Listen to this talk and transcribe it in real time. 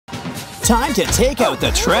Time to take out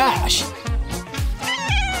the trash.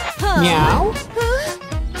 Meow.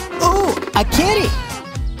 Ooh, a kitty.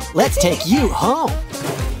 Let's take you home.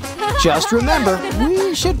 Just remember,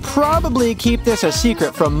 we should probably keep this a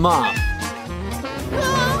secret from Mom.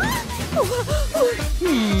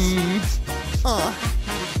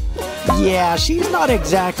 Yeah, she's not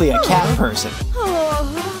exactly a cat person.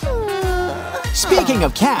 Speaking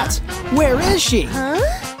of cats, where is she?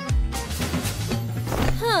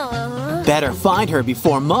 Better find her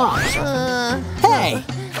before Mom. Hey!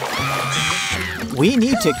 We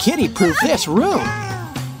need to kitty-proof this room.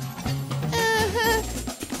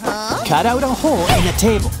 Cut out a hole in the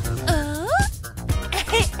table.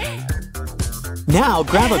 Now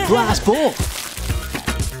grab a glass bowl.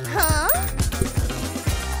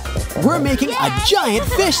 We're making a giant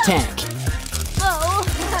fish tank.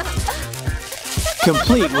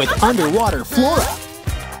 Complete with underwater flora.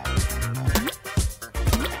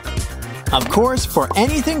 Of course, for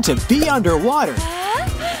anything to be underwater,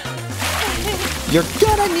 you're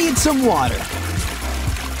gonna need some water.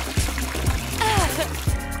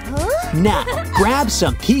 Now, grab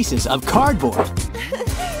some pieces of cardboard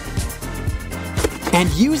and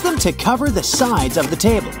use them to cover the sides of the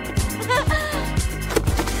table.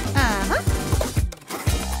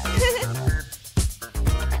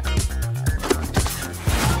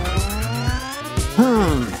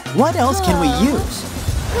 What else can we use?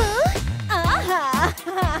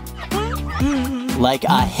 Like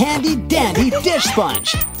a handy-dandy dish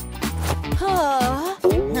sponge.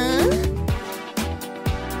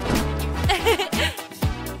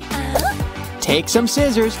 Take some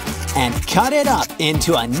scissors and cut it up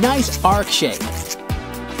into a nice arc shape.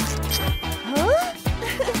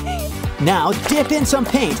 Now dip in some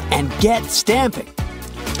paint and get stamping.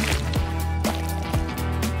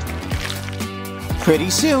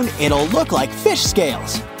 Pretty soon, it'll look like fish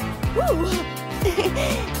scales.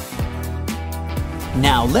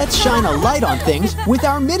 Now let's shine a light on things with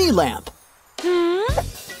our mini lamp.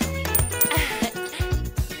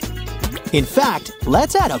 In fact,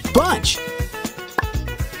 let's add a bunch.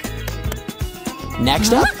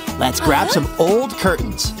 Next up, let's grab some old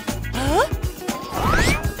curtains.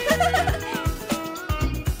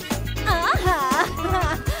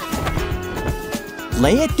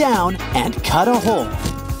 Lay it down and cut a hole.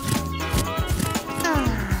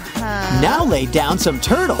 Now lay down some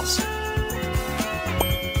turtles.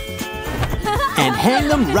 And hang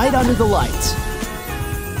them right under the lights.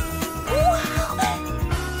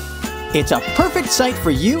 It's a perfect sight for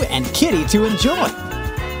you and Kitty to enjoy.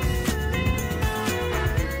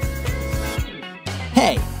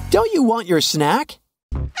 Hey, don't you want your snack?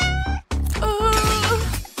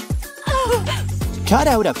 Cut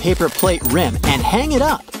out a paper plate rim and hang it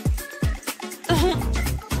up.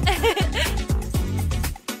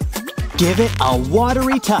 Give it a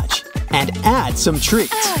watery touch and add some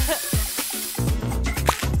treats.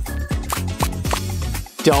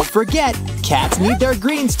 Don't forget, cats need their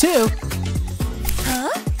greens too.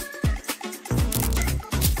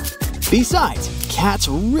 Besides, cats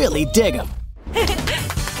really dig them.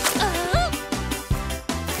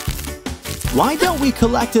 Why don't we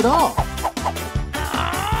collect it all?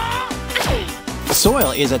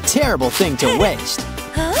 Soil is a terrible thing to waste.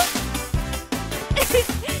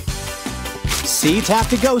 Seeds have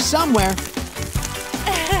to go somewhere.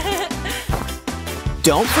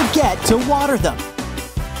 Don't forget to water them.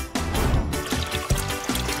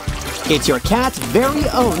 It's your cat's very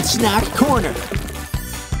own snack corner.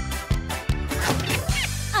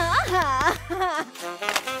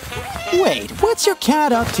 Wait, what's your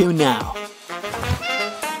cat up to now?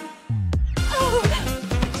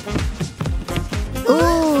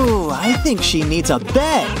 Ooh, I think she needs a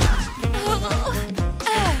bed.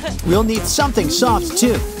 We'll need something soft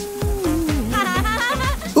too.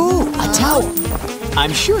 Ooh, a towel.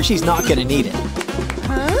 I'm sure she's not gonna need it.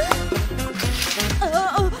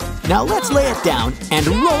 Now let's lay it down and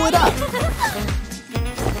roll it up.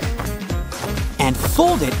 And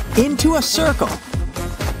fold it into a circle.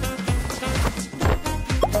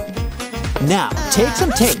 Now, take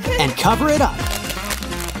some tape and cover it up.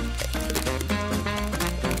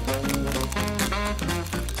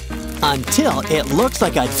 Until it looks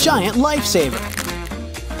like a giant lifesaver.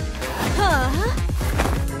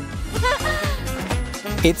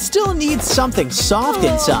 It still needs something soft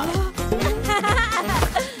inside.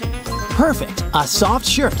 Perfect, a soft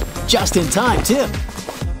shirt, just in time too.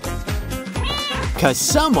 'Cause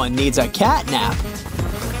someone needs a cat nap.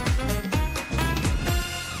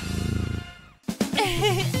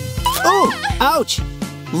 Oh, ouch!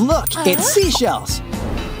 Look, it's seashells.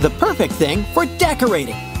 The perfect thing for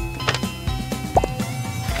decorating.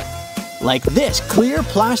 like this clear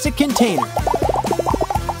plastic container.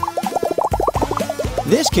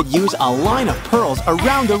 This could use a line of pearls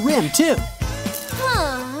around the rim, too.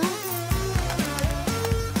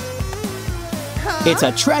 It's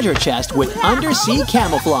a treasure chest with undersea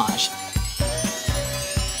camouflage.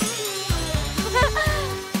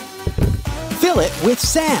 Fill it with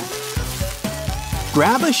sand.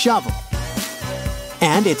 Grab a shovel.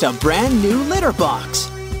 And it's a brand new litter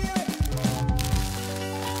box.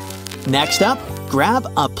 Next up, grab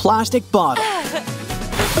a plastic bottle.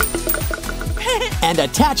 And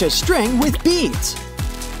attach a string with beads.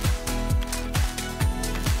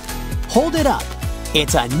 Hold it up.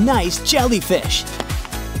 It's a nice jellyfish.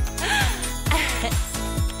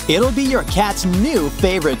 It'll be your cat's new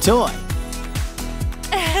favorite toy.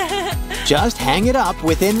 Just hang it up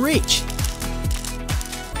within reach.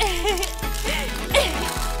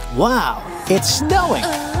 Wow, it's snowing.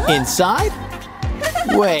 Inside?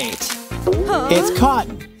 Wait, it's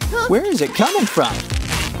cotton. Where is it coming from?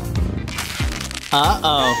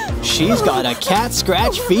 Uh-oh, she's got a cat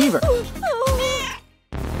scratch fever.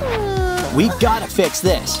 We gotta fix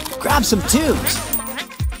this. Grab some tubes.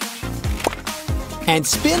 And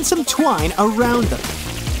spin some twine around them.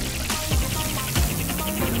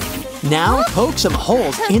 Now poke some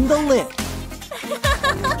holes in the lid.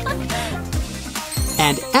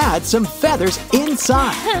 And add some feathers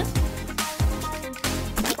inside.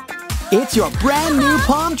 It's your brand new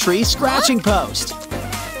palm tree scratching post.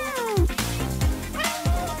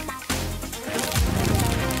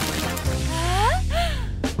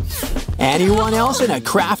 Anyone else in a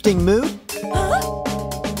crafting mood?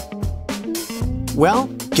 Well,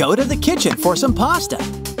 go to the kitchen for some pasta.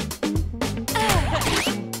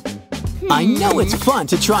 I know it's fun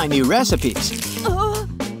to try new recipes.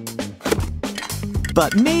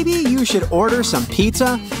 But maybe you should order some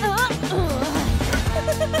pizza?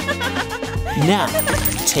 Now,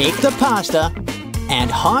 take the pasta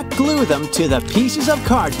and hot glue them to the pieces of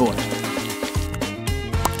cardboard.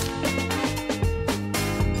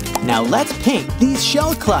 Now let's paint these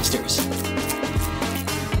shell clusters.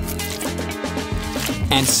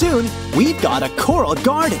 And soon, we've got a coral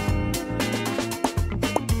garden.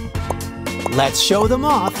 Let's show them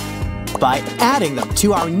off by adding them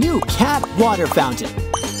to our new cat water fountain.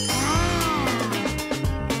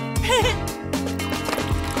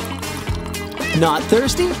 Not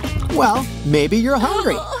thirsty? Well, maybe you're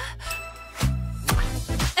hungry.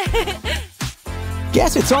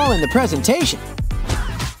 Guess it's all in the presentation.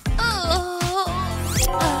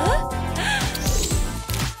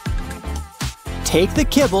 Take the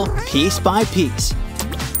kibble piece by piece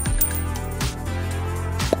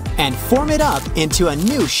and form it up into a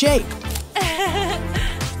new shape.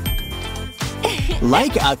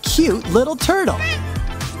 Like a cute little turtle.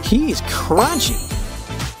 He's crunchy,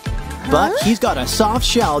 but he's got a soft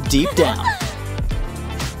shell deep down.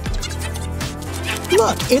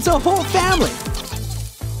 Look, it's a whole family.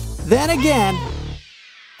 Then again,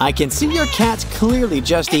 I can see your cat's clearly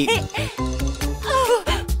just eating.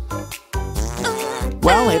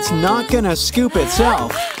 Well, it's not gonna scoop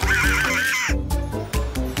itself.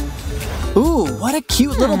 Ooh, what a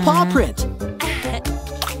cute little paw print.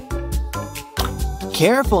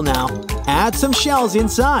 Careful now, add some shells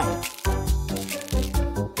inside.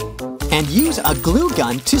 And use a glue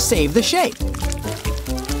gun to save the shape.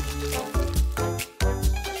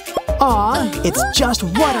 Aw, it's just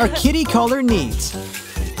what our kitty color needs.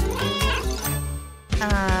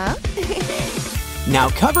 Now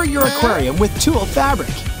cover your aquarium with tulle fabric.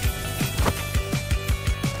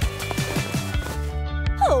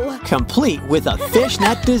 Complete with a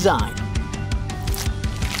fishnet design.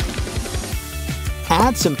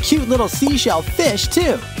 Add some cute little seashell fish,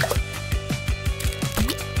 too.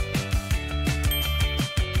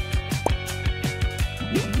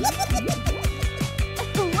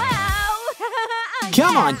 Wow!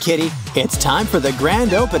 Come on, kitty. It's time for the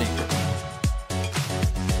grand opening.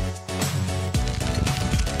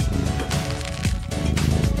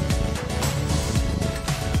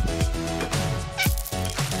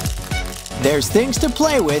 There's things to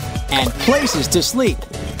play with and places to sleep.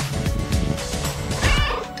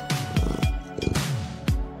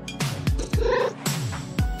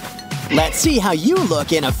 Let's see how you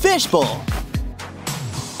look in a fishbowl.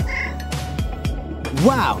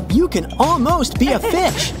 Wow, you can almost be a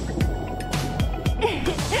fish.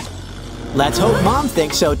 Let's hope Mom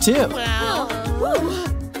thinks so too.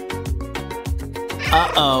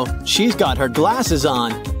 Uh-oh, she's got her glasses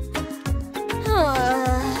on.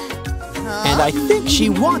 And I think she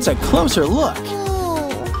wants a closer look.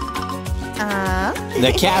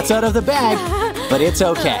 The cat's out of the bag, but it's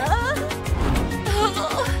okay.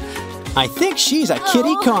 I think she's a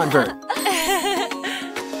kitty convert.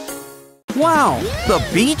 Wow, the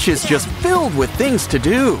beach is just filled with things to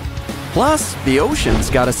do. Plus, the ocean's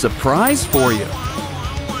got a surprise for you.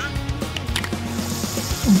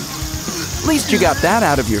 At least you got that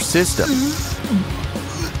out of your system.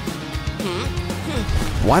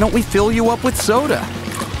 Why don't we fill you up with soda?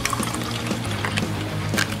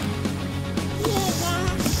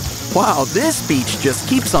 Wow, this beach just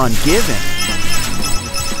keeps on giving.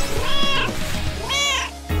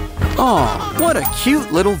 Aw, what a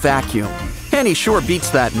cute little vacuum. And he sure beats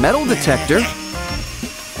that metal detector.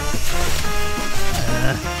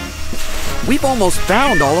 We've almost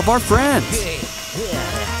found all of our friends.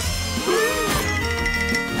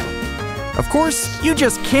 Of course, you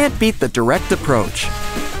just can't beat the direct approach.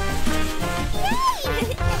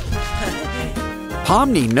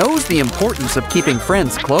 Pomni knows the importance of keeping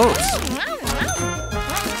friends close.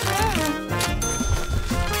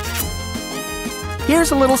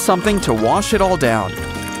 Here's a little something to wash it all down.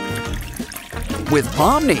 With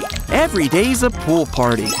Pomni, every day's a pool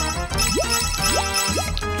party.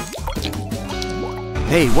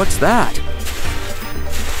 Hey, what's that?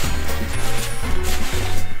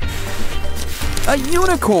 A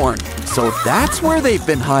unicorn! So that's where they've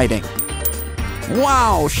been hiding.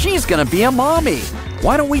 Wow, she's gonna be a mommy!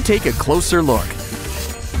 Why don't we take a closer look?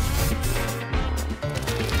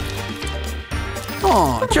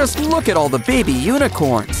 Aw, just look at all the baby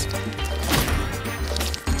unicorns.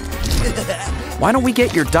 Why don't we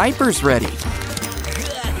get your diapers ready?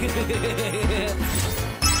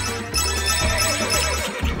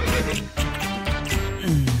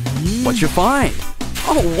 What'd you find?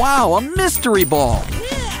 Oh wow, a mystery ball!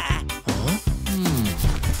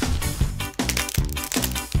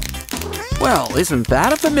 Well, isn't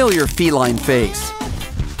that a familiar feline face?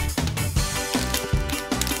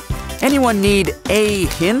 Anyone need a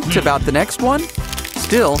hint about the next one?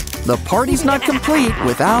 Still, the party's not complete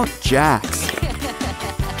without Jax.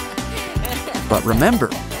 But remember,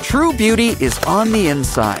 true beauty is on the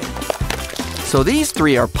inside. So these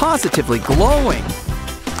three are positively glowing.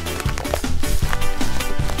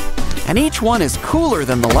 And each one is cooler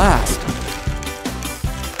than the last.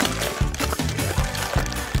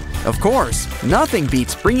 Of course, nothing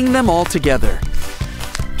beats bringing them all together.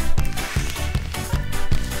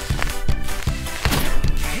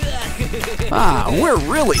 Ah, we're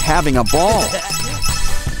really having a ball.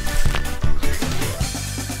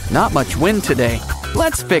 Not much wind today.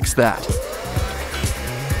 Let's fix that.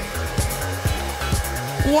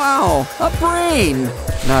 Wow, a brain!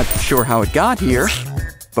 Not sure how it got here,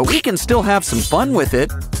 but we can still have some fun with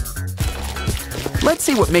it. Let's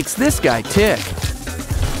see what makes this guy tick.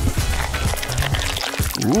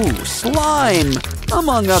 Ooh, slime,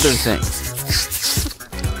 among other things.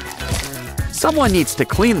 Someone needs to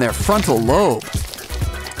clean their frontal lobe.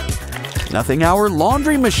 Nothing our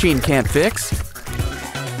laundry machine can't fix.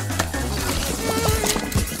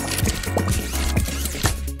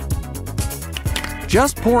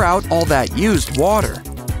 Just pour out all that used water.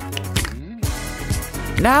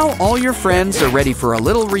 Now all your friends are ready for a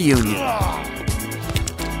little reunion.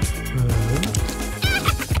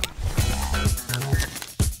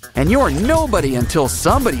 And you're nobody until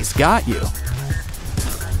somebody's got you.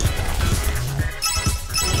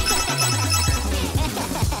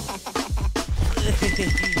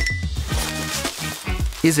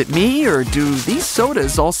 Is it me, or do these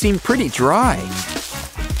sodas all seem pretty dry?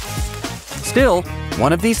 Still,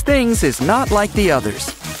 one of these things is not like the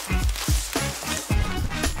others.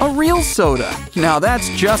 A real soda. Now that's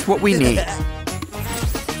just what we need.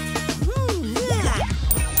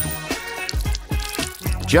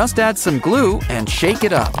 Just add some glue and shake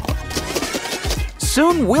it up.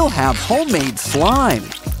 Soon we'll have homemade slime.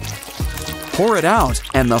 Pour it out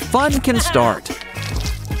and the fun can start.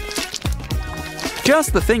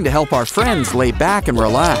 Just the thing to help our friends lay back and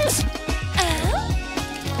relax.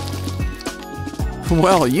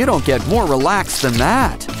 Well, you don't get more relaxed than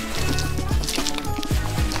that.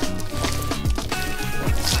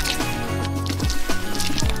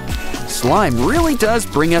 Slime really does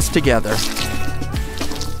bring us together.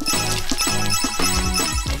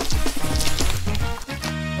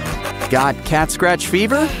 Got cat scratch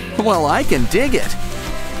fever? Well, I can dig it.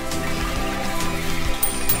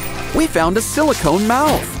 We found a silicone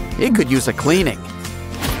mouth. It could use a cleaning.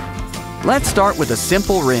 Let's start with a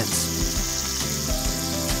simple rinse.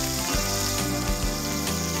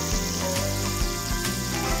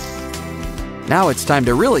 Now it's time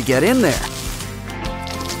to really get in there.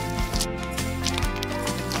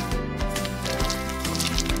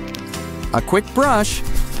 A quick brush.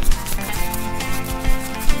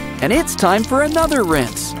 And it's time for another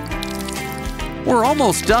rinse. We're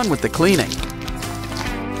almost done with the cleaning.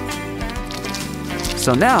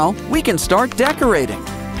 So now we can start decorating.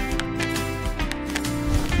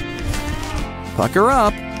 Pucker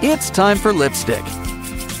up, it's time for lipstick.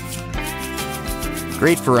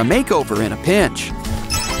 Great for a makeover in a pinch.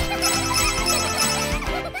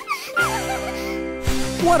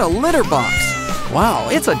 What a litter box! Wow,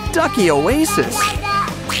 it's a ducky oasis.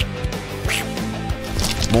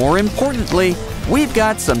 More importantly, we've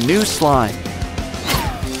got some new slime.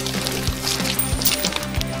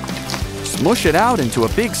 Smush it out into a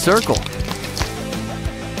big circle.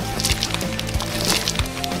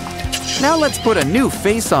 Now let's put a new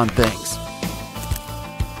face on things.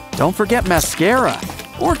 Don't forget mascara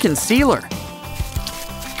or concealer.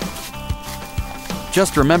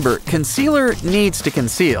 Just remember, concealer needs to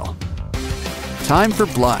conceal. Time for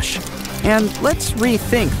blush. And let's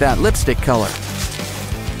rethink that lipstick color.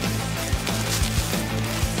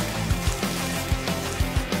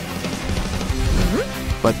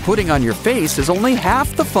 But putting on your face is only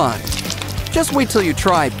half the fun. Just wait till you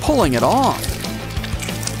try pulling it off.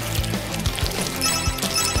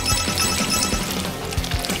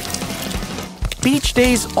 Beach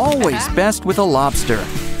day's always best with a lobster.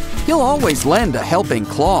 He'll always lend a helping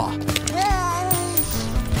claw.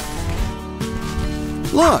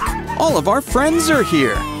 Look, all of our friends are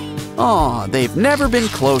here. Aw, they've never been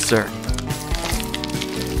closer.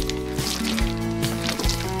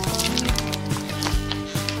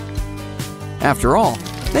 After all,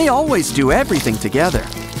 they always do everything together.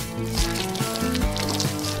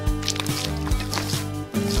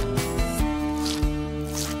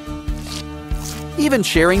 Even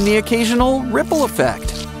sharing the occasional ripple effect.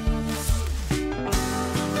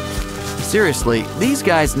 Seriously, these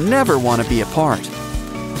guys never want to be apart.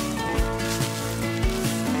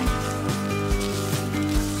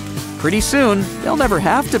 Pretty soon, they'll never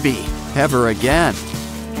have to be, ever again.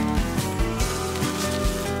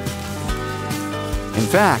 In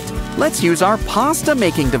fact, let's use our pasta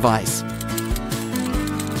making device.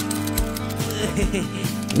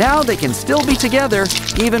 Now they can still be together,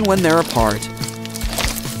 even when they're apart.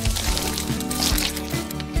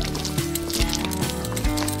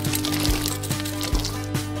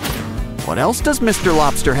 What else does Mr.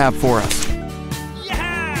 Lobster have for us?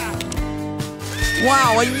 Yeah!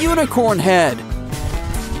 Wow, a unicorn head!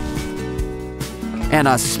 And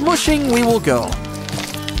a smushing we will go.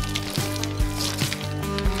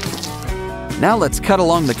 Now let's cut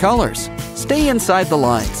along the colors. Stay inside the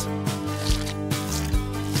lines.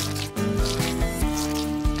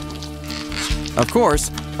 Of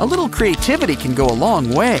course, a little creativity can go a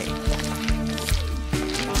long way.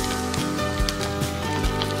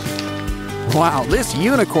 Wow, this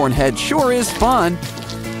unicorn head sure is fun.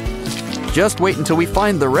 Just wait until we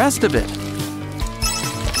find the rest of it.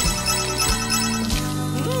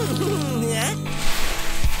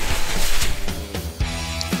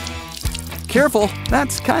 Careful,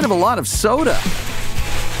 that's kind of a lot of soda.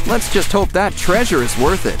 Let's just hope that treasure is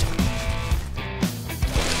worth it.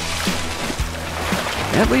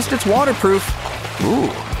 At least it's waterproof.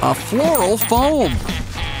 Ooh, a floral foam.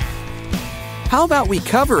 How about we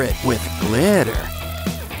cover it with glitter?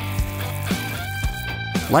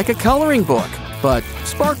 Like a coloring book, but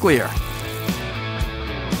sparklier.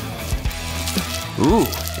 Ooh,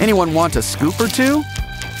 anyone want a scoop or two?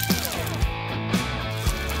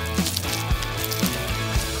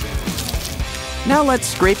 Now let's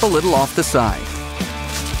scrape a little off the side.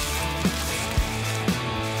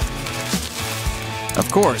 Of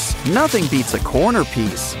course, nothing beats a corner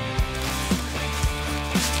piece.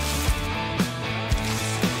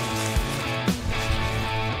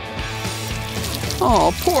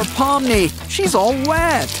 Oh, poor Pomni, she's all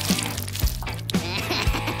wet.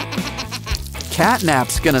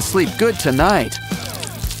 Catnap's gonna sleep good tonight.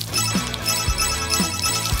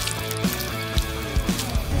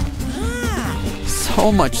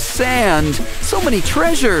 So much sand, so many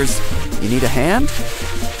treasures. You need a hand?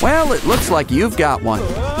 Well, it looks like you've got one.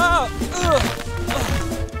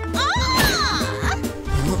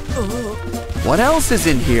 What else is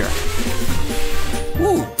in here?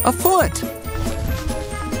 Ooh, a foot.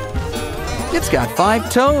 It's got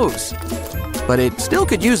 5 toes, but it still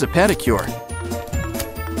could use a pedicure.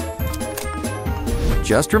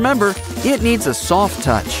 Just remember, it needs a soft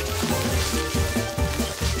touch.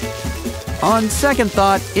 On second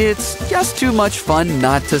thought, it's just too much fun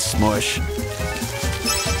not to smush.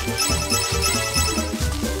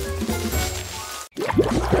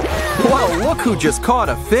 Whoa, look who just caught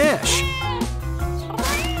a fish!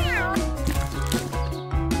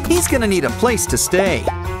 He's gonna need a place to stay.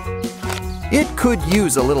 It could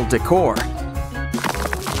use a little decor.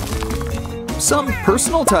 some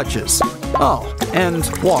personal touches. Oh, and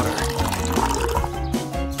water.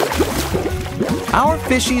 Our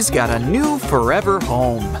fishy's got a new forever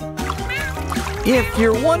home. If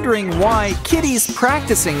you're wondering why Kitty's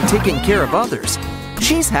practicing taking care of others,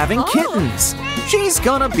 she's having kittens. She's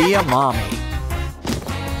gonna be a mommy.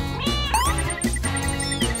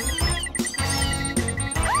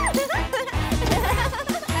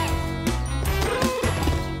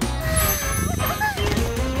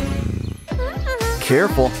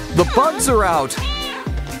 Careful, the bugs are out.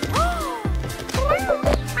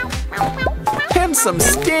 And some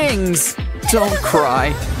stings. Don't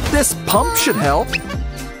cry. This pump should help.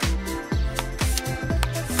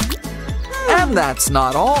 And that's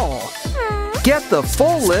not all. Get the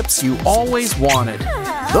full lips you always wanted.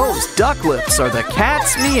 Those duck lips are the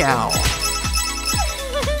cat's meow.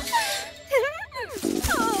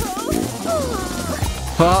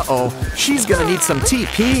 Uh-oh, she's gonna need some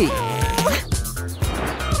TP.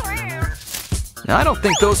 I don't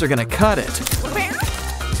think those are gonna cut it.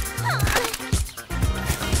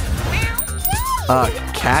 A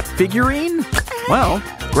cat figurine? Well,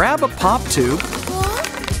 grab a pop tube.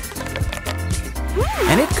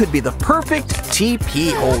 And it could be the perfect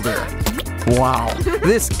TP holder. Wow,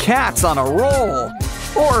 this cat's on a roll.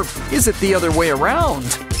 Or is it the other way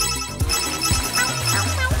around?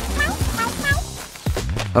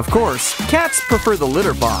 Of course, cats prefer the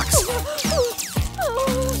litter box.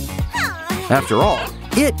 After all,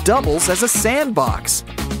 it doubles as a sandbox.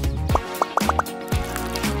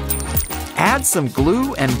 Add some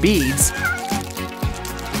glue and beads,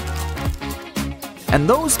 and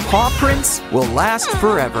those paw prints will last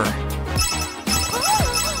forever.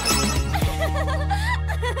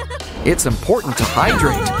 It's important to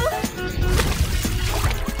hydrate.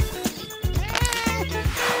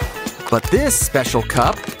 But this special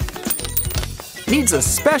cup needs a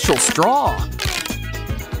special straw.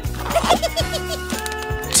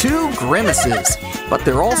 2 grimaces, but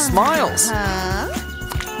they're all smiles.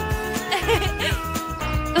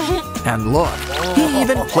 And look, he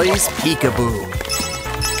even plays peekaboo.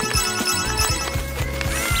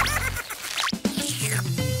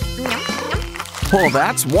 Well,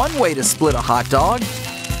 that's one way to split a hot dog.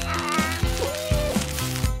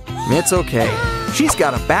 It's okay. She's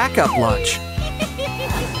got a backup lunch.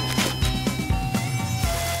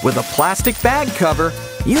 With a plastic bag cover,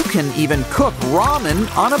 you can even cook ramen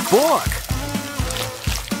on a book.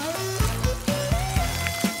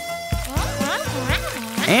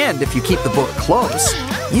 And if you keep the book close,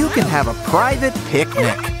 you can have a private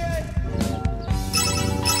picnic.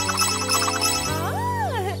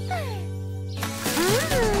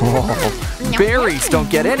 Oh, berries don't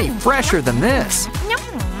get any fresher than this.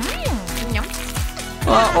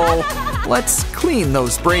 Uh-oh, let's clean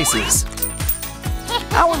those braces.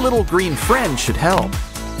 Our little green friend should help.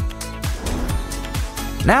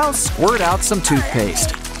 Now squirt out some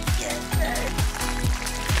toothpaste.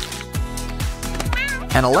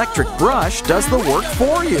 An electric brush does the work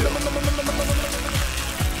for you.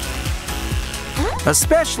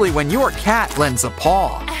 Especially when your cat lends a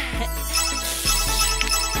paw.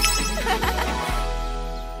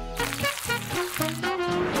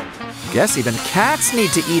 Guess even cats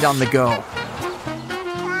need to eat on the go.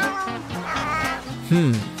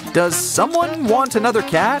 Does someone want another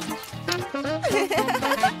cat?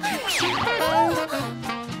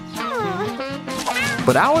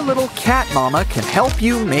 But our little cat mama can help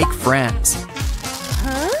you make friends.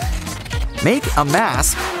 Make a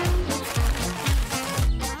mask.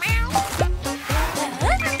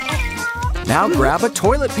 Now grab a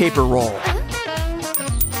toilet paper roll.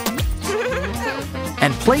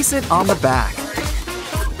 And place it on the back.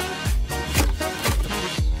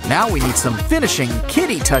 Now we need some finishing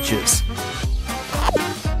kitty touches.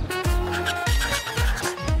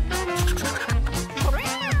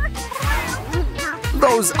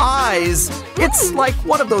 Those eyes! It's like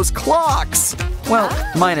one of those clocks. Well,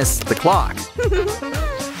 minus the clock.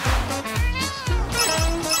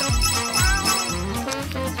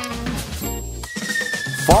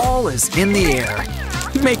 Fall is in the air.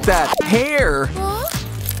 Make that hair.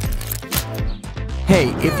 Hey,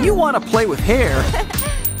 if you want to play with hair,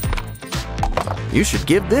 you should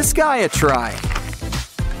give this guy a try.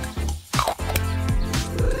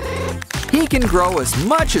 He can grow as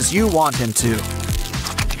much as you want him to.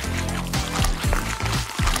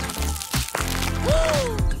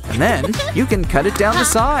 And then you can cut it down to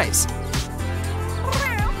size.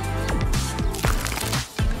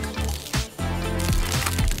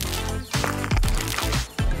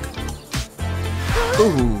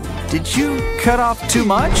 Ooh, did you cut off too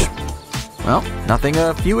much? Well, nothing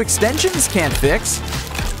a few extensions can't fix.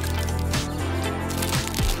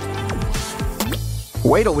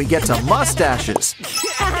 Wait till we get to mustaches.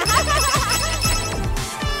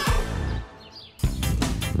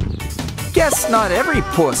 Guess not every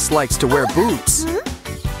puss likes to wear boots.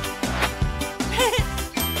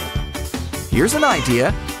 Here's an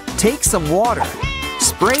idea. Take some water.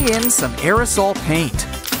 Spray in some aerosol paint.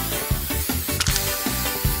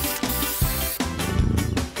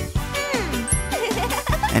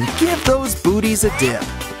 And give those booties a dip.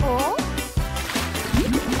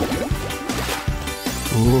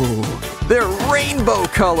 Ooh, they're rainbow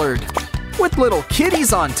colored with little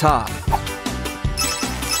kitties on top.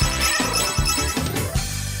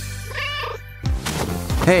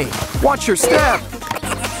 Hey, watch your step.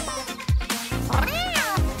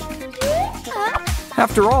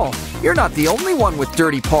 After all, you're not the only one with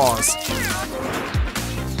dirty paws.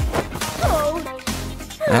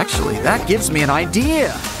 Actually, that gives me an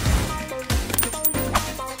idea.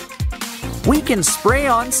 We can spray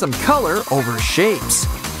on some color over shapes.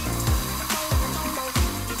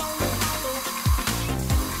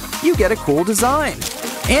 You get a cool design,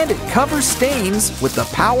 and it covers stains with the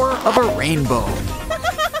power of a rainbow.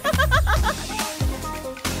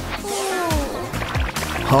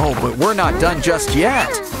 Oh, but we're not done just yet.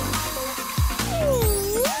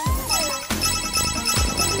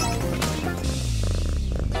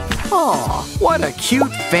 Aw, what a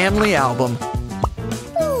cute family album.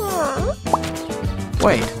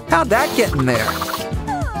 Wait, how'd that get in there?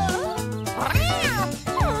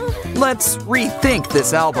 Let's rethink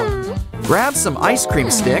this album. Grab some ice cream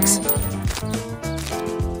sticks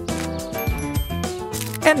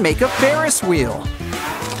and make a Ferris wheel.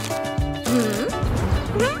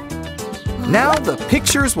 Now the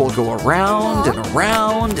pictures will go around and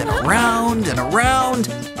around and around and around.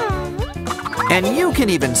 And you can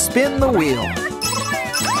even spin the wheel.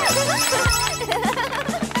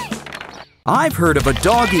 I've heard of a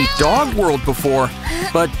dog-eat-dog world before,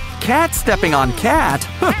 but cat stepping on cat,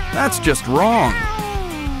 that's just wrong.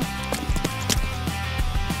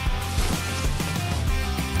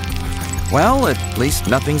 Well, at least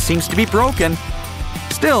nothing seems to be broken.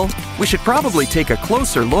 Still, we should probably take a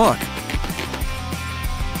closer look.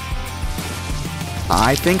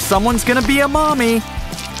 I think someone's gonna be a mommy.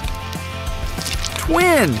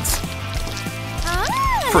 Twins!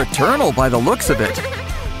 Fraternal by the looks of it.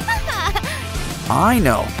 I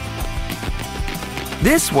know.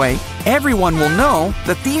 This way, everyone will know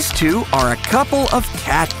that these two are a couple of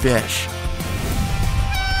catfish.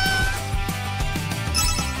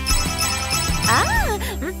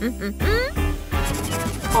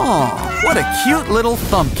 Aw, what a cute little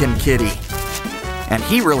thumbkin kitty. And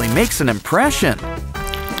he really makes an impression.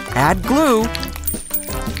 Add glue.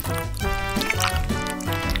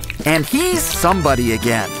 And he's somebody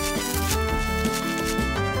again.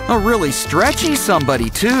 A really stretchy somebody,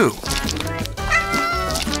 too.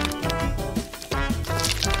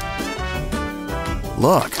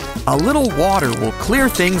 Look, a little water will clear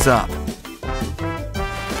things up.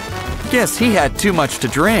 Guess he had too much to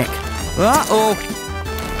drink. Uh-oh.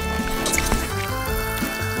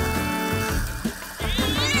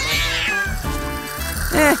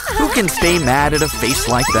 Who can stay mad at a face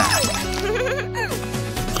like that?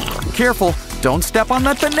 Careful, don't step on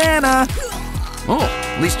that banana. Oh,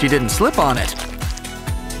 at least you didn't slip on it.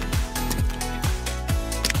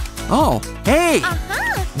 Oh, hey!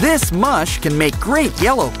 This mush can make great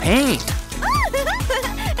yellow paint.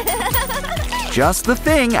 Just the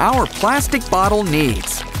thing our plastic bottle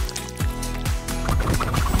needs.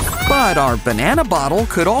 But our banana bottle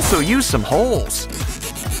could also use some holes.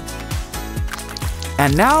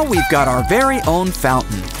 And now we've got our very own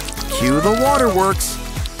fountain. Cue the waterworks.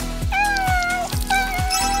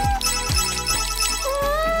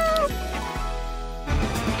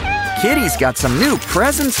 Kitty's got some new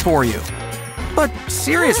presents for you. But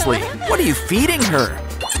seriously, what are you feeding her?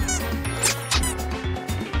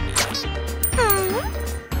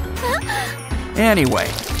 Anyway,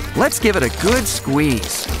 let's give it a good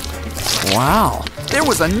squeeze. Wow, there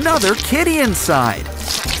was another kitty inside.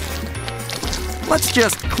 Let's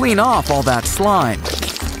just clean off all that slime.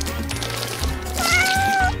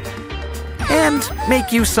 And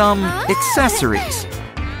make you some accessories.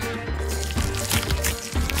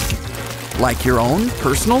 Like your own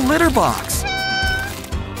personal litter box.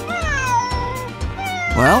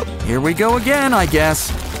 Well, here we go again, I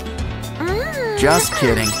guess. Just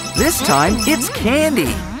kidding. This time, it's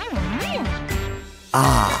candy.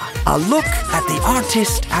 Ah, a look at the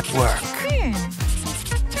artist at work.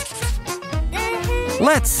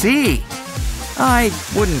 Let's see. I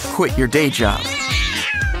wouldn't quit your day job.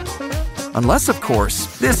 Unless, of course,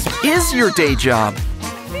 this is your day job.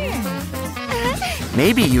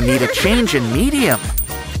 Maybe you need a change in medium.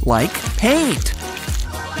 like paint.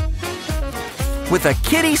 With a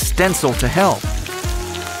kitty stencil to help.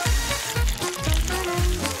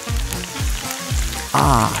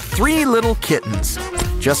 Ah, 3 little kittens.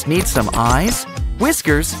 Just need some eyes,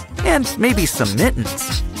 whiskers, and maybe some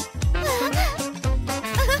mittens.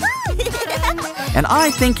 And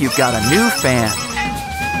I think you've got a new fan.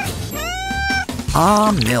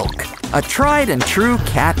 Ah, Milk, a tried and true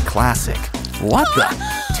cat classic. What the?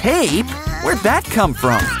 Tape? Where'd that come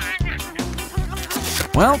from?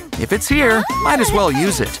 Well, if it's here, might as well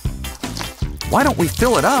use it. Why don't we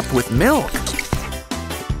fill it up with milk?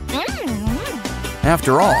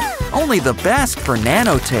 After all, only the best for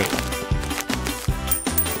nanotape.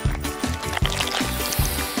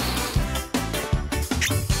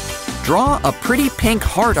 Draw a pretty pink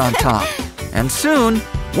heart on top, and soon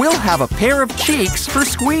we'll have a pair of cheeks for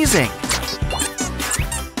squeezing.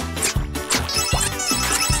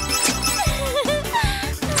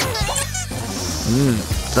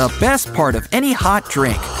 The best part of any hot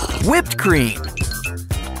drink, whipped cream.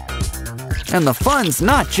 And the fun's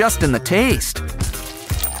not just in the taste.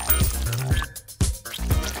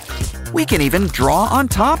 We can even draw on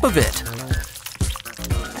top of it.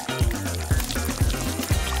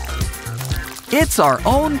 It's our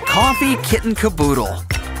own coffee kitten caboodle.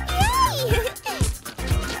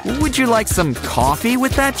 Would you like some coffee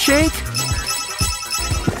with that shake?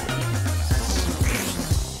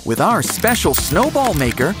 With our special snowball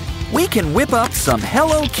maker, we can whip up some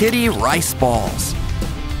Hello Kitty rice balls.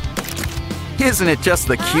 Isn't it just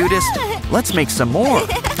the cutest? Let's make some more.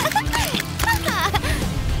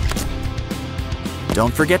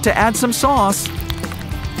 Don't forget to add some sauce.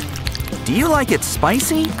 Do you like it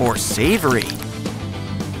spicy or savory?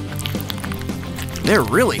 They're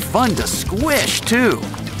really fun to squish, too.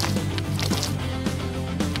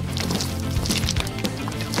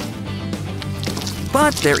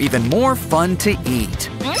 But they're even more fun to eat.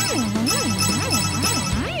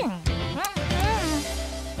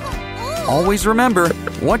 Always remember,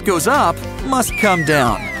 what goes up must come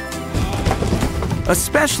down.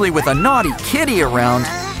 Especially with a naughty kitty around.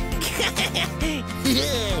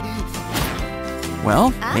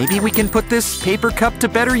 Well, maybe we can put this paper cup to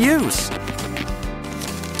better use.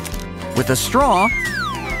 With a straw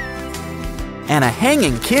and a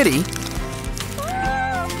hanging kitty.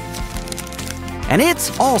 And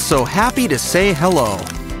it's also happy to say hello.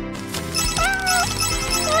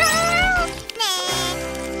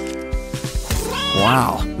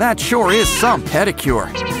 Wow, that sure is some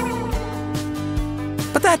pedicure.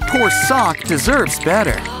 But that poor sock deserves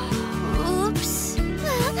better. Oops.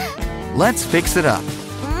 Let's fix it up.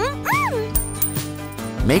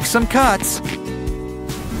 Make some cuts.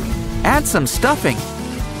 Add some stuffing.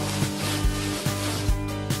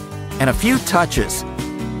 And a few touches.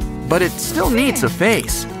 But it still needs a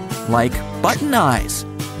face, like button eyes.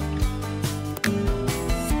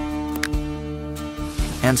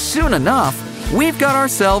 And soon enough, we've got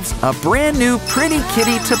ourselves a brand new pretty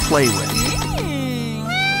kitty to play with.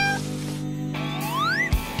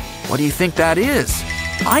 What do you think that is?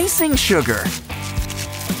 Icing sugar.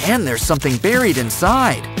 And there's something buried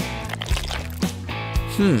inside.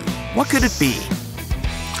 What could it be?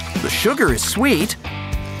 The sugar is sweet,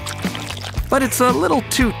 but it's a little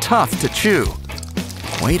too tough to chew.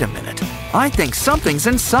 Wait a minute, I think something's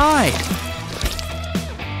inside.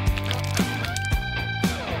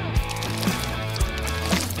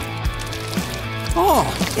 Oh,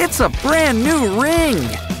 it's a brand new ring.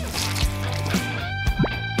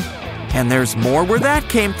 And there's more where that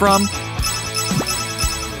came from.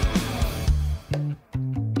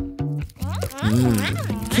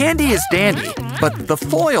 Candy is dandy, but the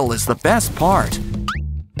foil is the best part.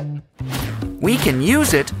 We can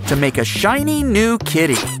use it to make a shiny new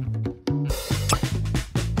kitty.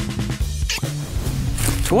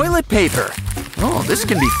 Toilet paper. Oh, this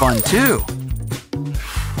can be fun too.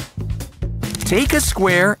 Take a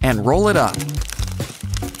square and roll it up.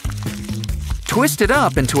 Twist it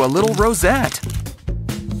up into a little rosette.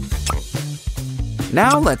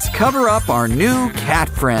 Now let's cover up our new cat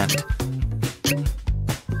friend.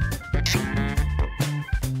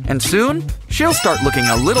 And soon, she'll start looking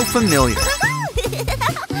a little familiar.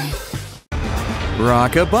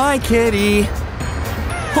 Rock-a-bye, kitty.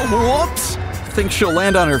 Whoops! Think she'll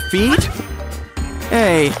land on her feet?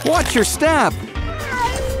 Hey, watch your step.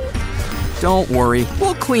 Don't worry,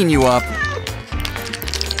 we'll clean you up.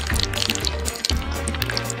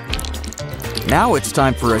 Now it's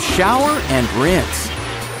time for a shower and rinse.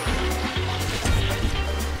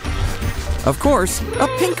 Of course, a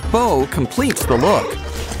pink bow completes the look.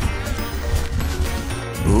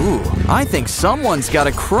 Ooh, I think someone's got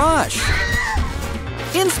a crush.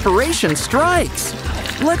 Inspiration strikes!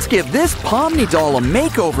 Let's give this Pomni doll a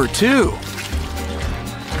makeover too.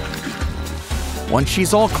 Once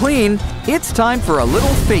she's all clean, it's time for a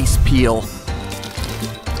little face peel.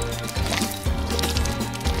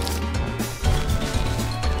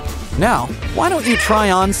 Now, why don't you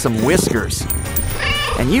try on some whiskers?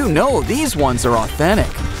 And you know these ones are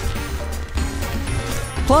authentic.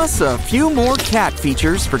 Plus a few more cat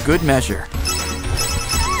features for good measure.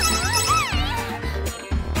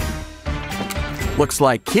 Looks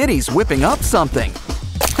like Kitty's whipping up something.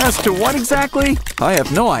 As to what exactly, I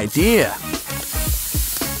have no idea.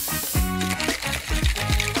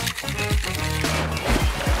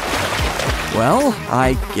 Well,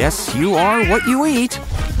 I guess you are what you eat.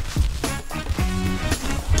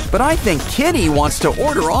 But I think Kitty wants to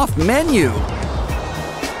order off menu.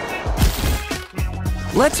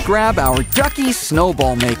 Let's grab our ducky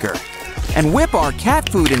snowball maker and whip our cat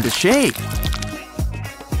food into shape.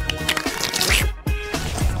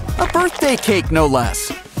 A birthday cake, no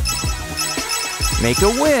less. Make a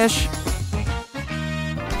wish.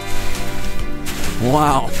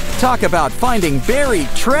 Wow, talk about finding buried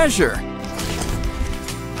treasure.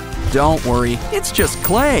 Don't worry, it's just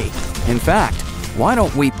clay. In fact, why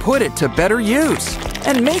don't we put it to better use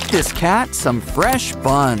and make this cat some fresh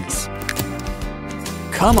buns?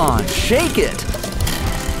 Come on, shake it!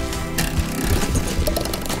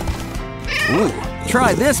 Ooh,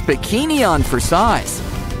 try this bikini on for size.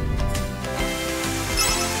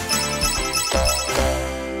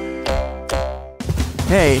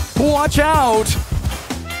 Hey, watch out!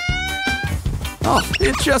 Oh,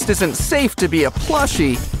 it just isn't safe to be a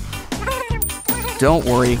plushie. Don't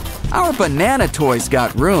worry, our banana toy's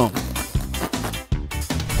got room.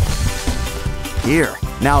 Here,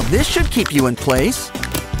 now this should keep you in place.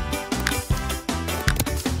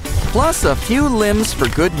 Plus a few limbs for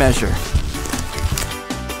good measure.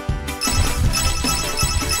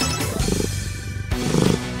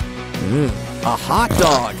 A hot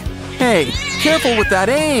dog. Hey, careful with that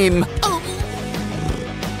aim.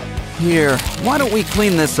 Here, why don't we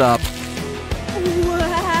clean this up?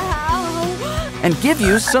 And give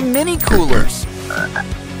you some mini coolers.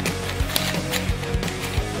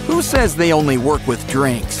 Who says they only work with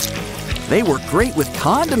drinks? They work great with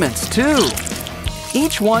condiments too.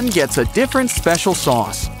 Each one gets a different special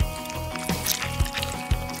sauce.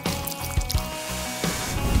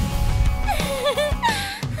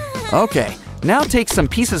 Okay, now take some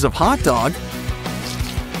pieces of hot dog.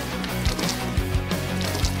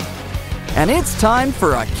 And it's time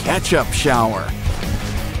for a ketchup shower.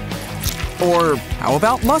 Or how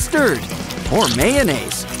about mustard? Or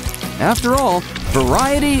mayonnaise? After all,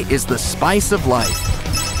 variety is the spice of life.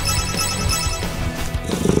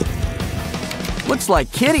 Looks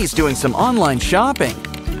like Kitty's doing some online shopping.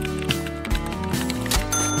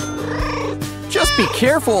 Just be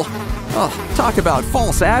careful. Oh, talk about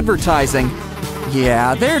false advertising.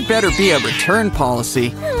 Yeah, there'd better be a return policy.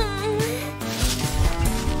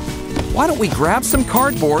 Why don't we grab some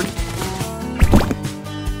cardboard,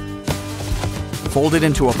 fold it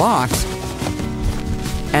into a box,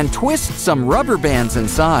 and twist some rubber bands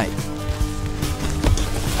inside.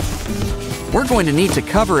 We're going to need to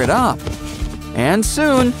cover it up. And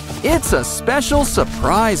soon, it's a special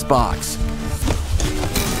surprise box.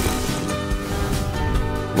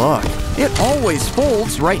 Look, it always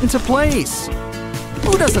folds right into place.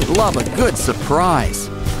 Who doesn't love a good surprise?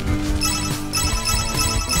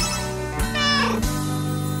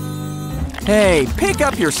 Hey, pick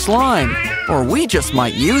up your slime, or we just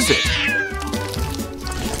might use it.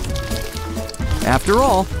 After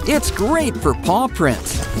all, it's great for paw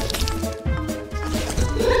prints.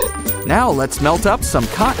 Now let's melt up some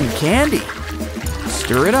cotton candy.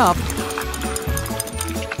 Stir it up.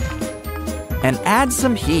 And add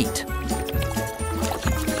some heat.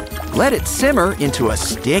 Let it simmer into a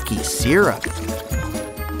sticky syrup.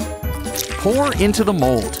 Pour into the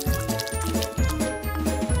mold.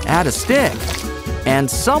 Add a stick,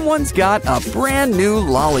 and someone's got a brand new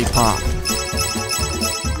lollipop.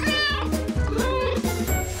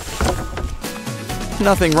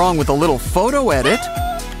 Nothing wrong with a little photo edit.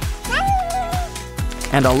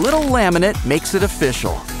 And a little laminate makes it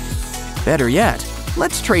official. Better yet,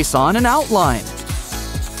 let's trace on an outline.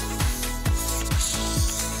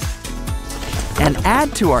 And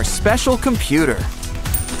add to our special computer.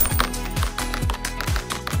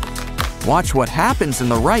 Watch what happens in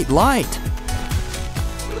the right light.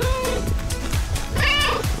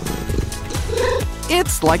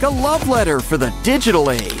 It's like a love letter for the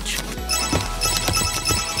digital age.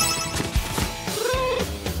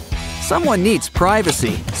 Someone needs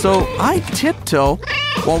privacy, so I tiptoe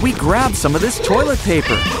while we grab some of this toilet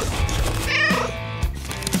paper.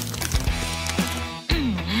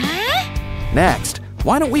 Next,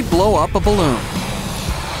 why don't we blow up a balloon?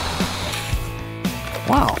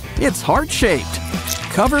 Wow, it's heart-shaped.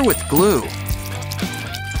 Cover with glue.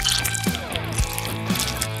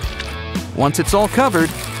 Once it's all covered,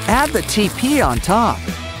 add the TP on top.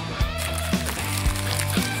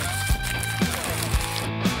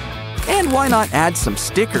 And why not add some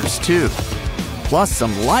stickers too? Plus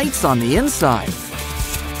some lights on the inside.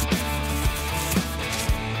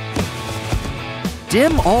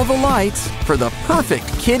 Dim all the lights for the perfect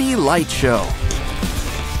kitty light show.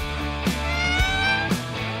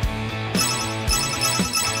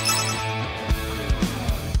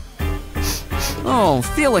 Oh,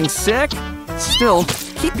 feeling sick? Still,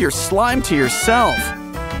 keep your slime to yourself.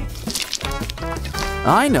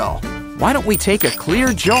 I know. Why don't we take a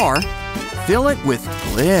clear jar, fill it with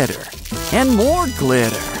glitter, and more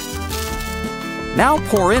glitter. Now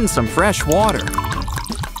pour in some fresh water.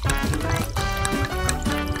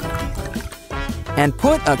 And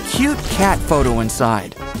put a cute cat photo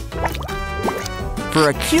inside. For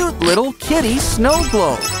a cute little kitty snow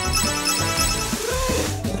globe.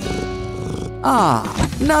 Ah,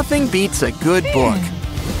 nothing beats a good book.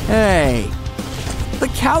 Hey, the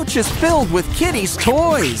couch is filled with kitty's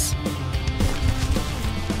toys.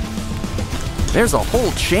 There's a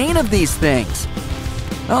whole chain of these things.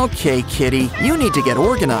 Okay, kitty, you need to get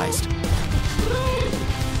organized.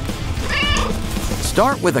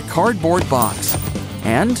 Start with a cardboard box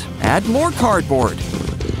and add more cardboard.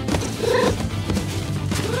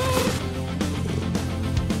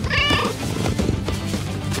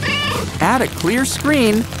 Add a clear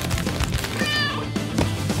screen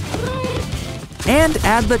and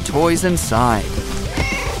add the toys inside.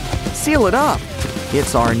 Seal it up.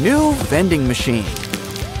 It's our new vending machine.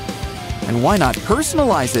 And why not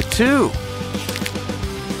personalize it too?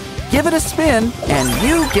 Give it a spin and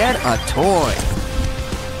you get a toy.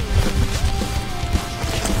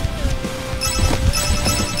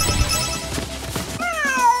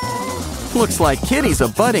 Looks like Kitty's a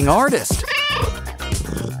budding artist.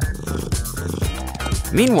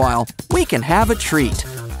 Meanwhile, we can have a treat.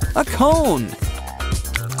 A cone.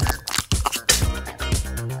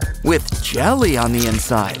 With jelly on the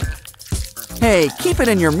inside. Hey, keep it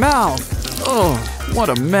in your mouth. Oh, what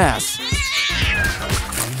a mess.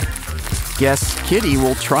 Guess Kitty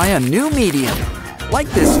will try a new medium, like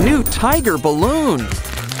this new tiger balloon.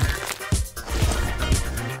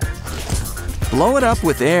 Blow it up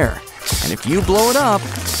with air, and if you blow it up,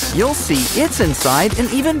 you'll see it's inside an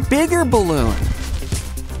even bigger balloon.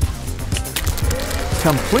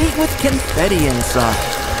 Complete with confetti inside.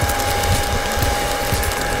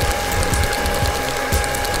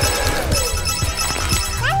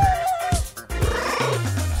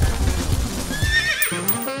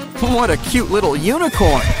 What a cute little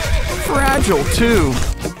unicorn! Fragile too!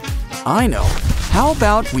 I know. How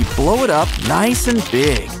about we blow it up nice and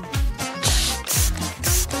big?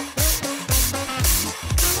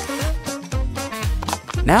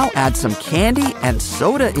 Now add some candy and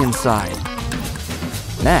soda inside.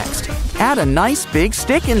 Next, add a nice big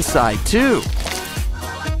stick inside too.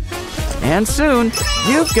 And soon,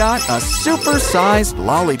 you've got a super-sized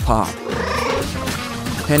lollipop.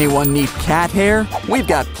 Anyone need cat hair? We've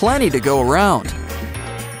got plenty to go around.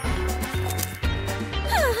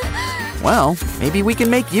 Well, maybe we can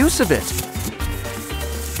make use of it.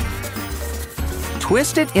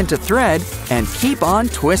 Twist it into thread and keep on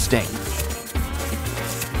twisting.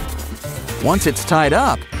 Once it's tied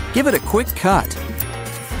up, give it a quick cut.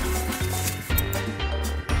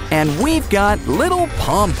 And we've got little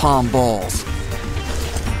pom-pom balls.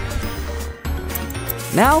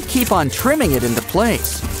 Now keep on trimming it into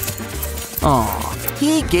place. Aw,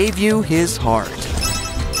 he gave you his heart.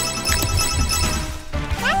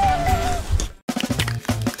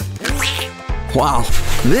 Wow,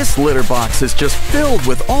 this litter box is just filled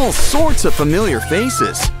with all sorts of familiar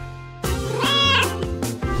faces.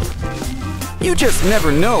 You just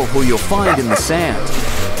never know who you'll find in the sand.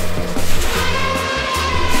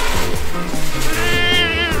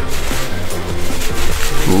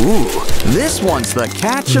 Ooh, this one's the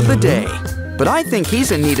catch of the day. But I think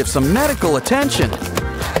he's in need of some medical attention.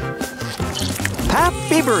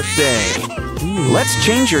 Happy birthday! Let's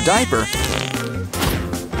change your diaper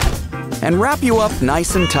and wrap you up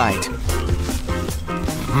nice and tight.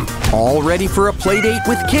 All ready for a play date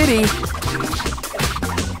with Kitty.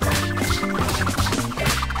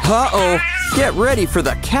 Uh-oh, get ready for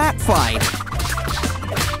the cat fight.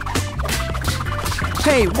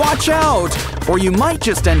 Hey, watch out, or you might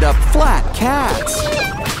just end up flat cats.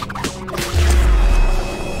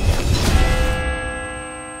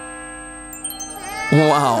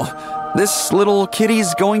 Wow, this little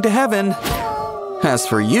kitty's going to heaven. As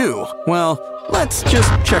for you, well, let's just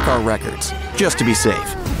check our records, just to be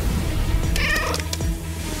safe.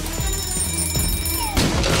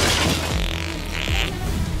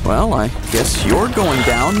 Well, I guess you're going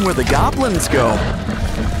down where the goblins go.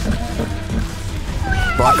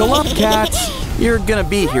 Buckle up, cats. You're gonna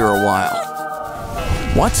be here a while.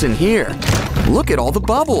 What's in here? Look at all the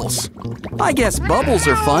bubbles. I guess bubbles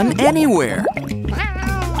are fun anywhere.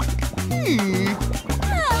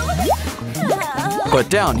 But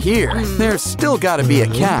down here, there's still gotta be a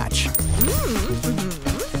catch.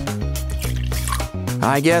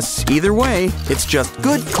 I guess either way, it's just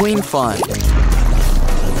good, clean fun.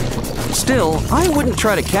 Still, I wouldn't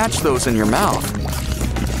try to catch those in your mouth.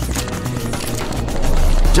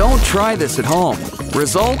 Don't try this at home.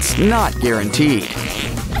 Results not guaranteed.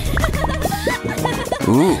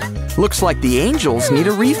 Ooh, looks like the angels need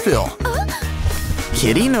a refill.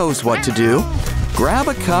 Kitty knows what to do. Grab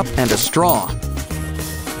a cup and a straw.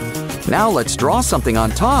 Now let's draw something on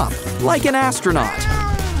top, like an astronaut.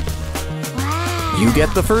 You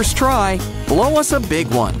get the first try. Blow us a big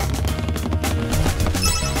one.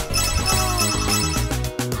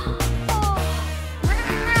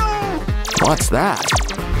 What's that?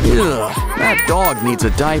 Ugh, that dog needs a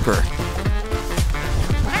diaper.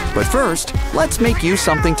 But first, let's make you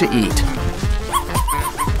something to eat.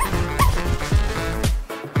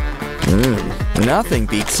 Nothing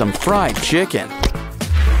beats some fried chicken.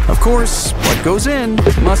 Of course, what goes in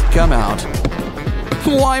must come out.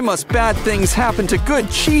 Why must bad things happen to good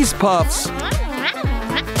cheese puffs?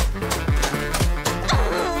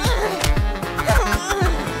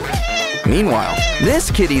 Meanwhile, this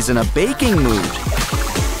kitty's in a baking mood.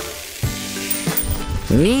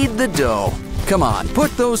 Knead the dough. Come on,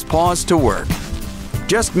 put those paws to work.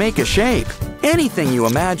 Just make a shape, anything you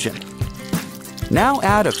imagine. Now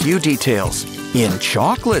add a few details in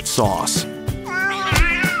chocolate sauce.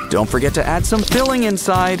 Don't forget to add some filling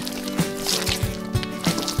inside.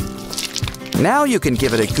 Now you can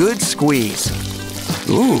give it a good squeeze.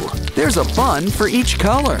 Ooh, there's a bun for each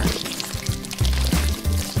color.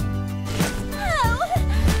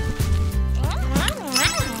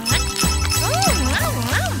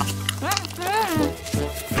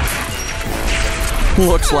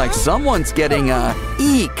 Looks like someone's getting a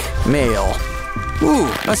eek mail.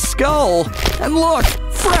 Ooh, a skull. And look,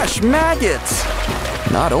 fresh maggots.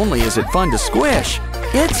 Not only is it fun to squish,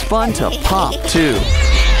 it's fun to pop too.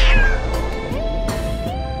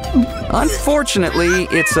 Unfortunately,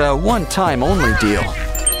 it's a one-time only deal.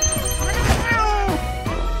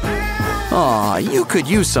 Aw, you could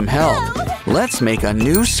use some help. Let's make a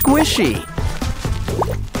new squishy.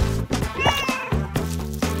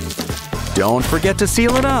 Don't forget to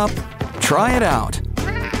seal it up. Try it out.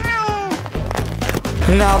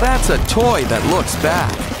 Now that's a toy that looks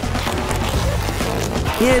back.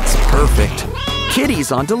 It's perfect.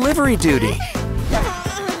 Kitty's on delivery duty.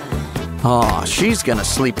 Aw, she's gonna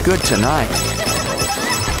sleep good tonight.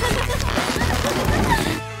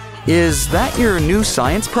 Is that your new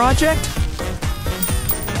science project?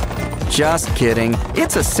 Just kidding.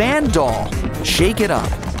 It's a sand doll. Shake it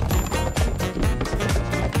up.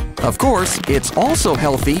 Of course, it's also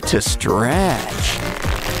healthy to stretch.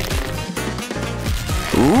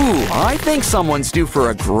 Ooh, I think someone's due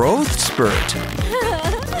for a growth spurt.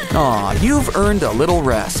 Aw, you've earned a little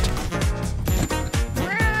rest.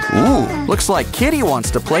 Ooh, looks like Kitty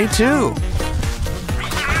wants to play too.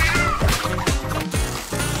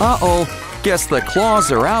 Uh-oh, guess the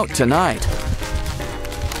claws are out tonight.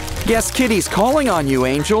 Guess Kitty's calling on you,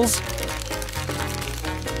 angels.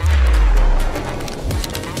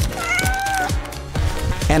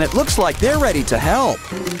 And it looks like they're ready to help.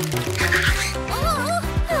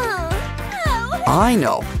 I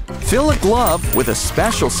know. Fill a glove with a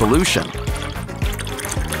special solution.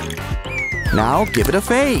 Now give it a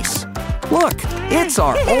face. Look, it's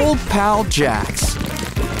our old pal Jax.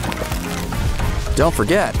 Don't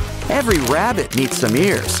forget, every rabbit needs some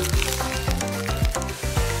ears.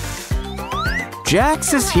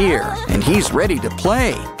 Jax is here, and he's ready to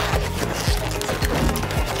play.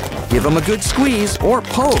 Give him a good squeeze or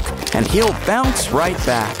poke, and he'll bounce right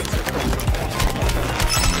back.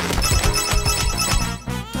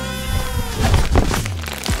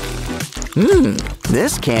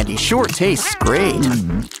 This candy sure tastes great.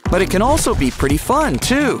 But it can also be pretty fun,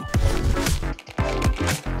 too.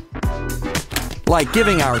 Like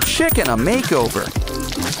giving our chicken a makeover.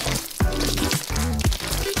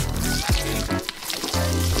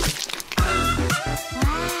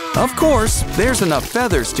 Of course, there's enough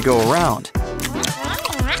feathers to go around.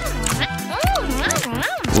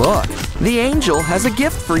 Look, The angel has a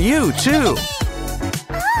gift for you, too.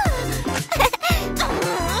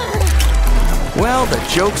 Well, the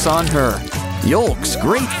joke's on her. Yolk's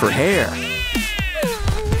great for hair.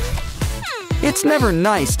 It's never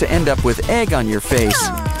nice to end up with egg on your face.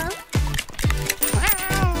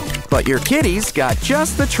 But your kitty's got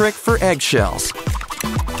just the trick for eggshells.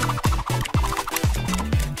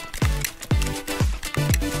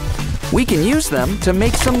 We can use them to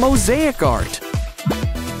make some mosaic art.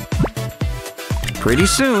 Pretty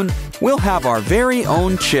soon, we'll have our very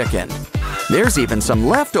own chicken. There's even some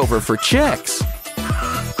leftover for chicks.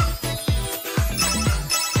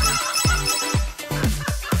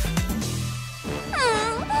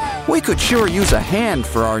 We could sure use a hand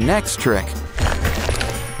for our next trick.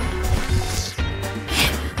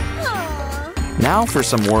 Now for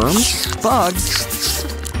some worms, bugs,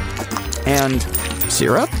 and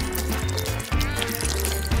syrup.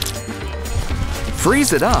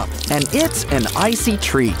 Freeze it up, and it's an icy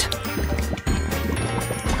treat.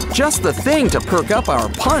 Just the thing to perk up our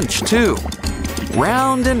punch, too.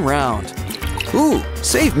 Round and round. Ooh,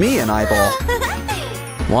 save me an eyeball.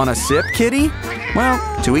 Want a sip, kitty? Well,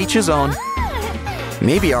 to each his own.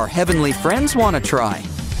 Maybe our heavenly friends want to try.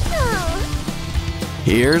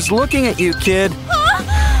 Here's looking at you, kid.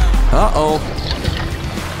 Uh-oh.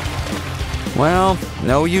 Well,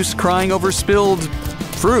 no use crying over spilled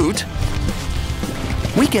fruit.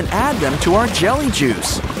 We can add them to our jelly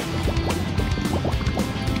juice.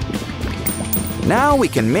 Now we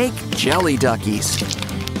can make jelly duckies.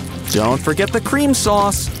 Don't forget the cream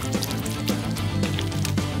sauce.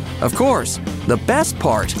 Of course, the best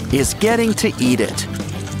part is getting to eat it.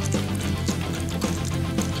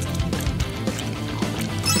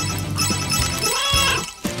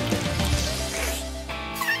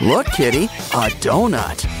 Look, kitty, a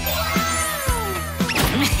donut.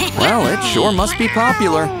 Well, it sure must be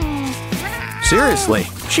popular. Seriously,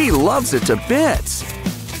 she loves it to bits.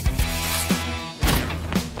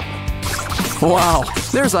 Wow,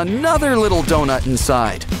 there's another little donut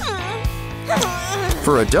inside.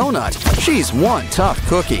 For a donut, she's one tough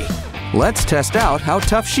cookie. Let's test out how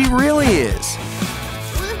tough she really is.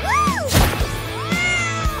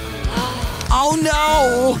 Oh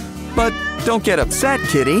no! But don't get upset,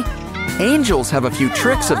 kitty. Angels have a few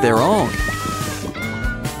tricks of their own.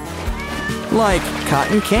 Like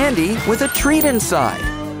cotton candy with a treat inside.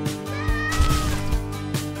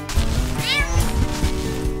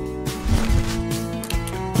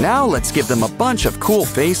 Now let's give them a bunch of cool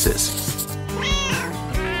faces.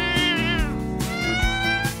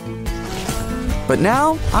 But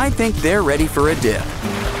now I think they're ready for a dip.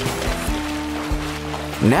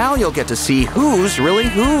 Now you'll get to see who's really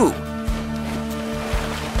who.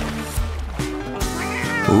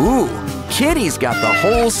 Ooh, Kitty's got the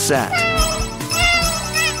whole set.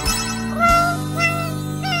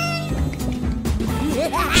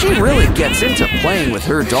 She really gets into playing with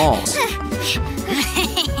her dolls.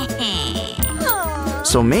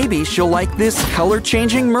 So maybe she'll like this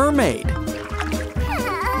color-changing mermaid.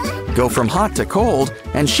 Go from hot to cold,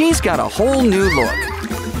 and she's got a whole new look.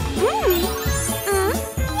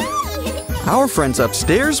 Our friends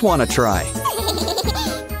upstairs want to try.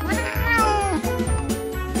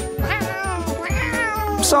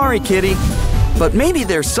 Sorry, Kitty, but maybe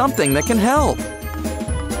there's something that can help.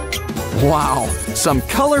 Wow, some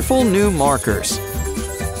colorful new markers.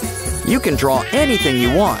 You can draw anything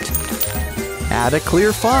you want. Add a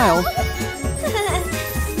clear file,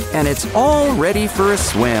 and it's all ready for a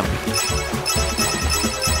swim.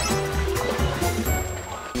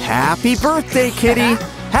 Happy birthday, Kitty!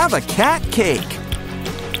 Have a cat cake!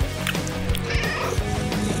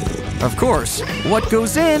 Of course, what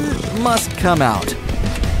goes in must come out.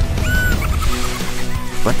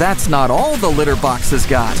 But that's not all the litter box has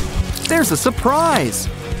got. There's a surprise!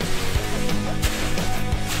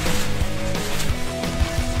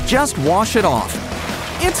 Just wash it off.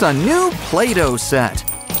 It's a new Play-Doh set.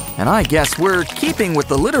 And I guess we're keeping with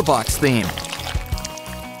the litter box theme.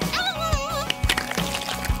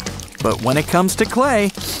 But when it comes to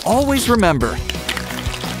clay, always remember,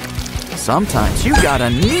 sometimes you gotta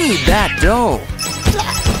knead that dough.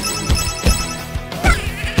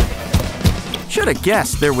 Should have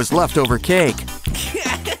guessed there was leftover cake.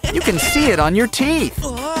 You can see it on your teeth.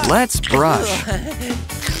 Let's brush.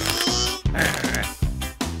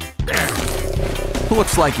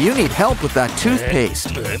 Looks like you need help with that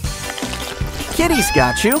toothpaste. Kitty's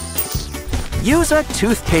got you. Use a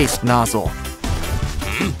toothpaste nozzle.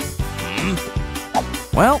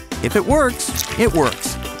 Well, if it works, it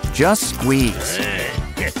works. Just squeeze.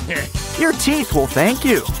 Your teeth will thank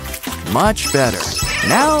you. Much better.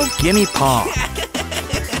 Now, gimme paw.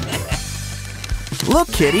 Look,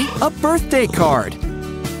 Kitty, a birthday card.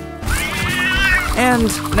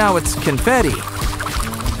 And now it's confetti.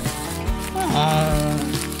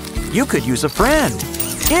 You could use a friend.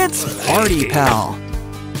 It's Party Pal.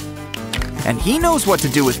 And he knows what to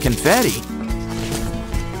do with confetti.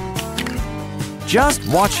 Just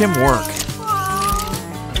watch him work.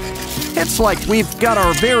 It's like we've got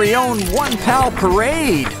our very own One Pal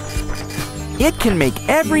parade. It can make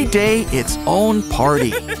every day its own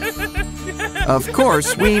party. Of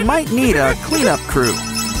course, we might need a cleanup crew.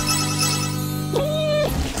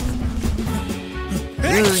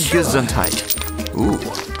 Gesundheit. Ooh,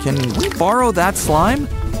 can we borrow that slime?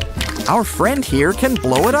 Our friend here can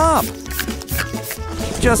blow it up.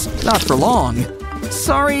 Just not for long.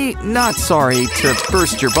 Sorry, not sorry to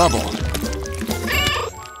burst your bubble.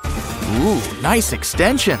 Ooh, nice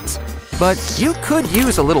extensions. But you could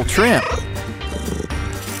use a little trim.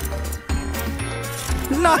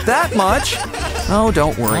 Not that much. Oh,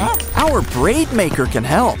 don't worry. Our braid maker can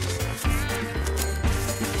help.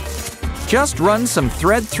 Just run some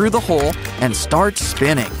thread through the hole and start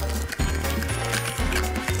spinning.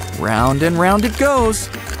 Round and round it goes.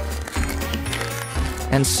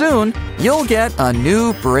 And soon, you'll get a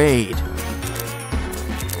new braid.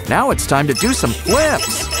 Now it's time to do some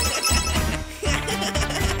flips.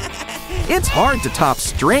 It's hard to top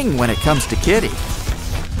string when it comes to Kitty.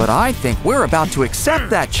 But I think we're about to accept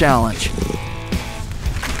that challenge.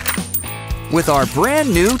 With our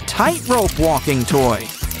brand new tightrope walking toy.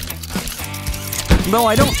 Though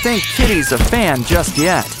I don't think Kitty's a fan just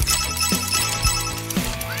yet.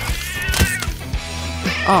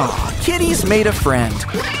 Ah, Kitty's made a friend.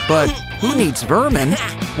 But who needs vermin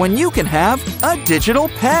when you can have a digital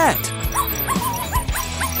pet?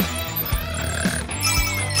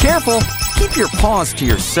 Careful, keep your paws to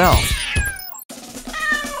yourself.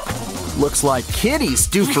 Looks like Kitty's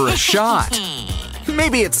due for a shot.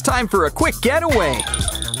 Maybe it's time for a quick getaway.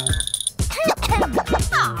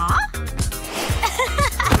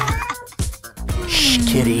 Shh,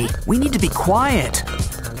 Kitty, we need to be quiet.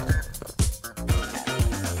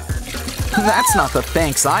 That's not the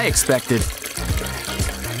thanks I expected.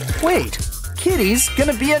 Wait, Kitty's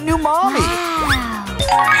gonna be a new mommy.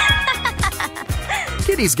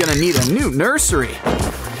 Kitty's gonna need a new nursery.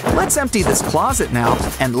 Let's empty this closet now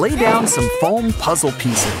and lay down some foam puzzle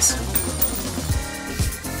pieces.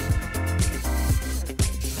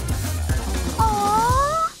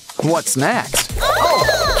 What's next?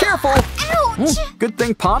 Oh, careful! Good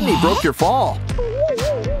thing Pomni broke your fall.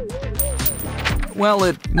 Well,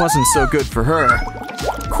 it wasn't so good for her.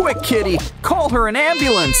 Quick, Kitty, call her an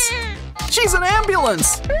ambulance. She's an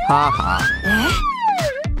ambulance! Ha ha.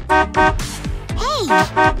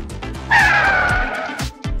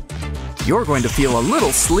 You're going to feel a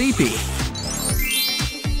little sleepy.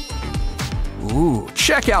 Ooh,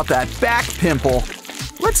 check out that back pimple.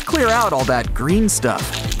 Let's clear out all that green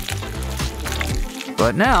stuff.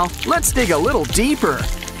 But now, let's dig a little deeper.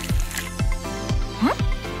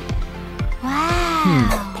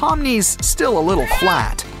 Pomni's still a little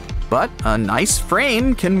flat, but a nice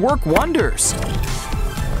frame can work wonders.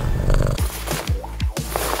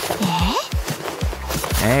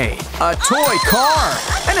 Hey, a toy car!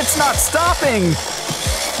 And it's not stopping!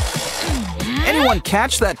 Anyone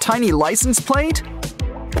catch that tiny license plate?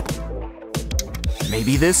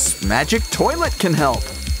 Maybe this magic toilet can help.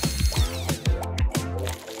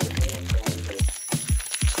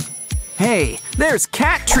 Hey, there's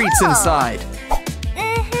cat treats inside.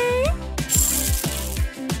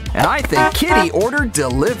 And I think Kitty ordered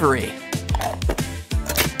delivery.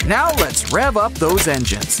 Now let's rev up those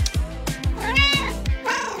engines.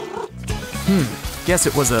 Guess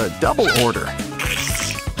it was a double order.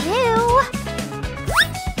 Ew.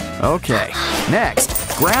 Okay,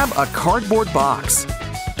 next, grab a cardboard box.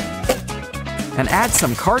 And add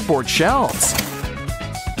some cardboard shelves.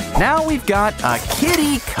 Now we've got a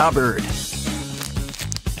kitty cupboard.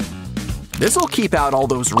 This'll keep out all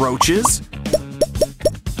those roaches.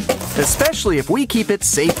 Especially if we keep it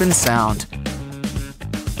safe and sound.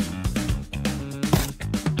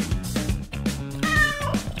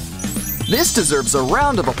 This deserves a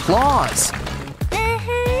round of applause.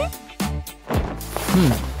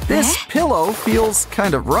 This pillow feels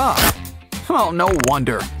kind of rough. Oh, no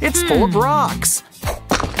wonder. It's full of rocks.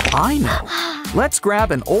 I know. Let's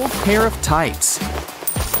grab an old pair of tights.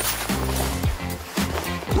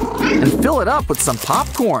 And fill it up with some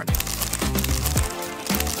popcorn.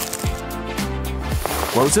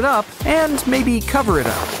 Close it up and maybe cover it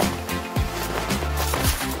up.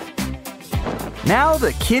 Now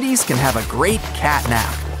the kitties can have a great cat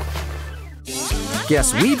nap.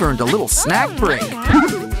 Guess we've earned a little snack break.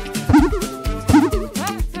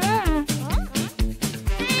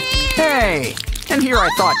 Hey, and here I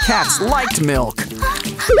thought cats liked milk.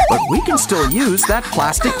 But we can still use that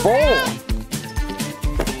plastic bowl.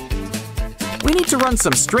 We need to run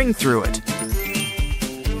some string through it.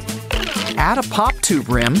 Add a pop tube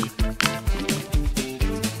rim,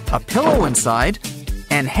 a pillow inside,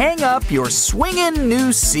 and hang up your swinging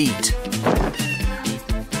new seat.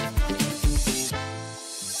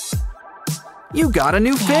 You got a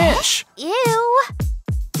new fish. Ew.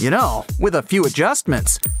 You know, with a few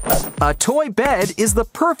adjustments, a toy bed is the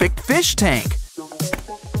perfect fish tank.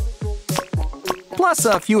 Plus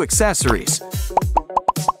a few accessories.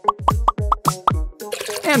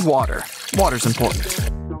 And water. Water's important.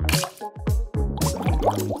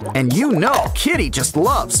 And you know Kitty just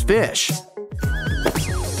loves fish.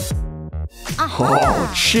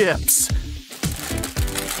 Oh, chips.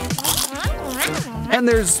 And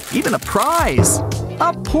there's even a prize.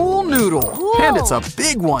 A pool noodle. Cool. And it's a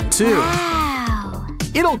big one, too. Wow.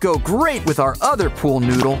 It'll go great with our other pool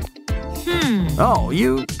noodle. Oh,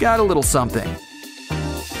 you got a little something.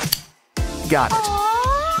 Got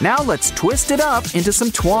it. Now let's twist it up into some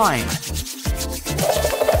twine.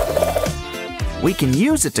 We can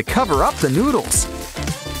use it to cover up the noodles.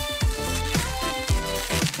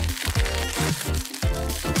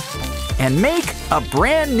 And make a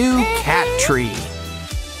brand new cat tree.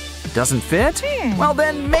 Doesn't fit? Well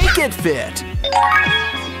then make it fit.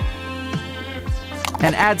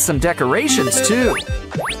 And add some decorations too.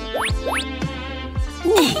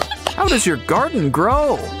 Ooh, how does your garden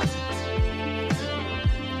grow?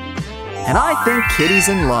 And I think Kitty's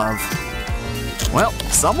in love. Well,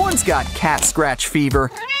 someone's got cat scratch fever.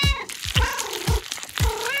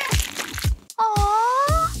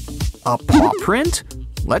 A paw print?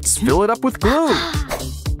 Let's fill it up with glue.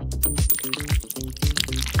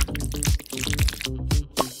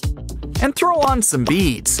 And throw on some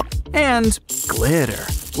beads. And glitter.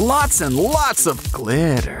 Lots and lots of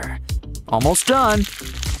glitter. Almost done.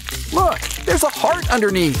 Look, there's a heart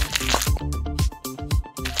underneath.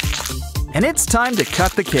 And it's time to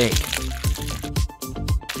cut the cake.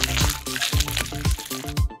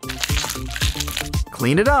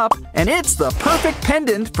 Clean it up, and it's the perfect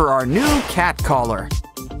pendant for our new cat collar.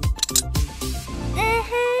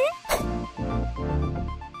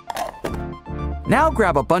 Now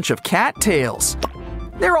grab a bunch of cat tails.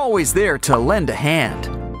 They're always there to lend a hand.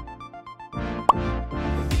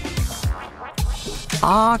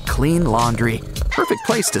 Ah, clean laundry. Perfect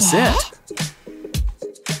place to sit.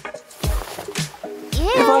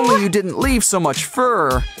 If only you didn't leave so much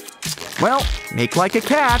fur. Well, make like a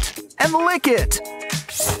cat and lick it.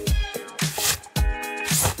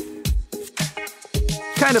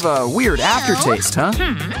 Kind of a weird aftertaste, huh?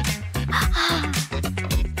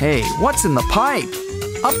 Hey, what's in the pipe?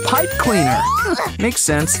 A pipe cleaner. Makes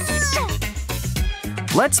sense.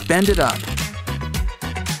 Let's bend it up.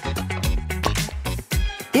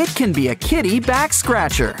 It can be a kitty back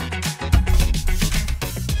scratcher.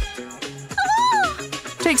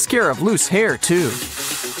 Takes care of loose hair, too.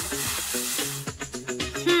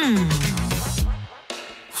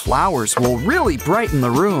 Flowers will really brighten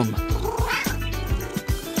the room.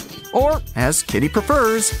 Or, as Kitty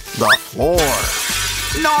prefers, the floor.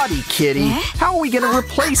 Naughty Kitty! How are we going to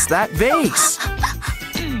replace that vase?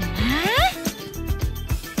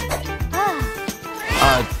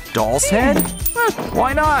 A doll's head?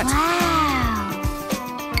 Why not? Wow.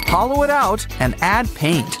 Hollow it out and add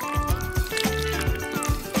paint.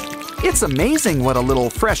 It's amazing what a little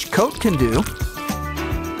fresh coat can do.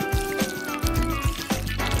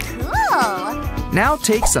 Cool. Now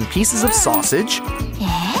take some pieces of sausage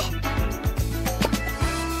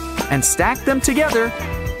and stack them together.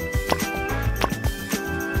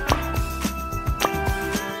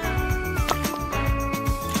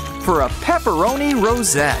 For a pepperoni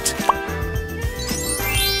rosette.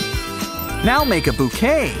 Now make a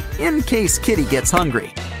bouquet in case Kitty gets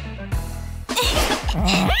hungry.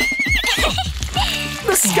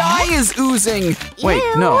 The sky is oozing. Wait,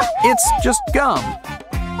 no, it's just gum.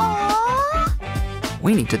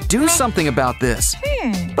 We need to do something about this.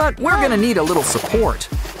 But we're gonna need a little support.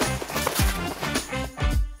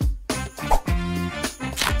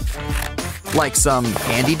 Like some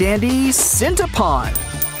handy-dandy Scintapon.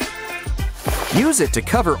 Use it to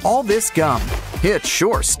cover all this gum. It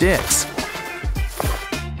sure sticks.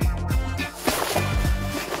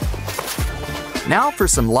 Now for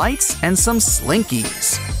some lights and some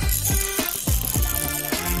slinkies.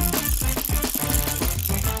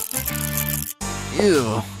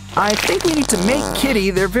 Ew. I think we need to make Kitty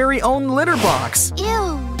their very own litter box.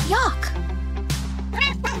 Ew, yuck.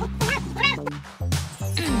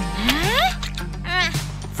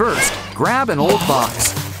 First, grab an old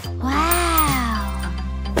box. Wow.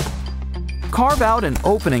 carve out an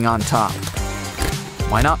opening on top.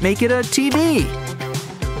 Why not make it a TV?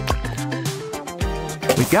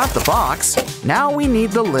 We've got the box. Now we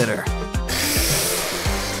need the litter.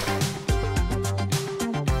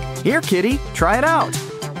 Here, kitty, try it out.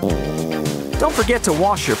 Don't forget to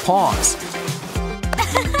wash your paws.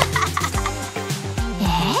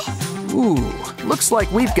 Ooh, looks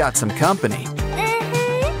like we've got some company.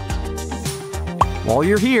 While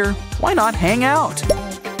you're here, why not hang out?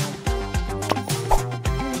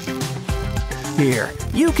 Here,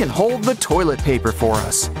 you can hold the toilet paper for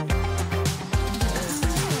us.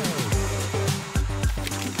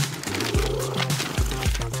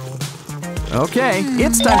 Okay,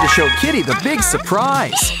 it's time to show Kitty the big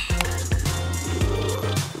surprise.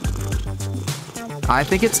 I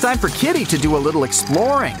think it's time for Kitty to do a little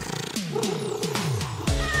exploring.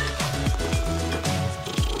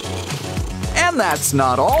 And that's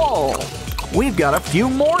not all. We've got a few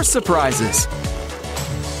more surprises.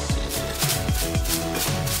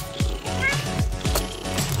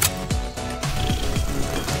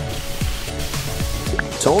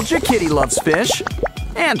 Told you Kitty loves fish.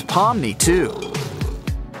 And Pomni, too.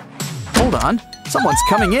 Hold on, someone's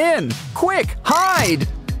coming in. Quick, hide!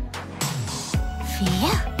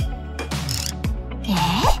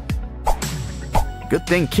 Good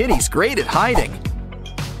thing Kitty's great at hiding.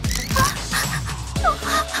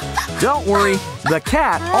 Don't worry, the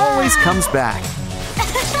cat always comes back.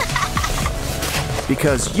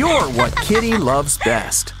 Because you're what Kitty loves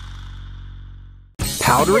best.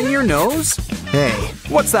 Powdering your nose? Hey,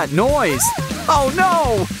 what's that noise? Oh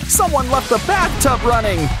no! Someone left the bathtub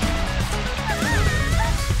running!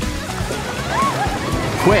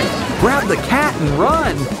 Quick, grab the cat and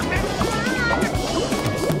run!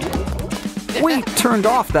 We turned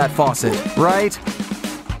off that faucet, right?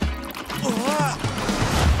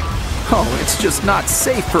 Oh, it's just not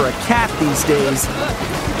safe for a cat these days.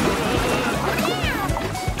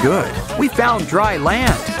 Good, we found dry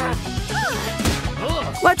land.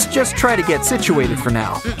 Let's just try to get situated for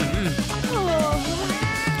now.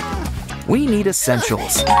 We need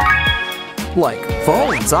essentials. Like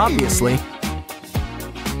phones, obviously.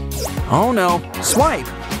 Oh no, swipe.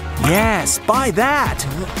 Yes, buy that.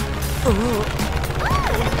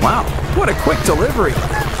 Wow, what a quick delivery.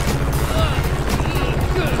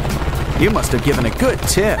 You must have given a good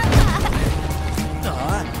tip.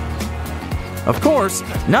 Of course,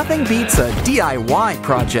 nothing beats a DIY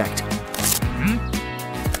project.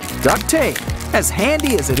 Duct tape, as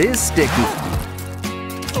handy as it is sticky.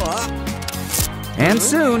 And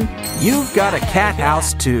soon, you've got a cat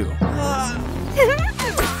house too.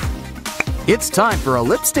 It's time for a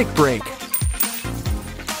lipstick break.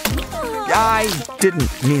 I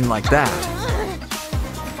didn't mean like that.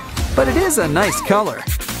 But it is a nice color.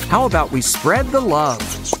 How about we spread the love?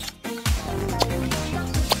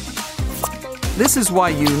 This is why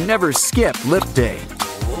you never skip lip day.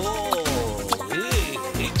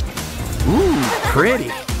 Ooh,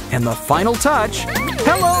 pretty. And the final touch,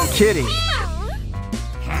 Hello Kitty.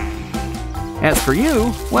 As for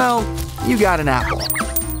you, well, you got an apple.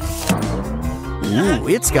 Ooh,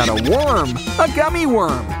 it's got a worm, a gummy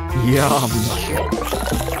worm. Yum.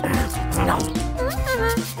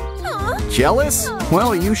 Jealous?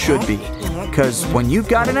 Well, you should be. Because when you've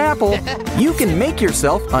got an apple, you can make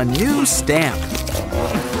yourself a new stamp.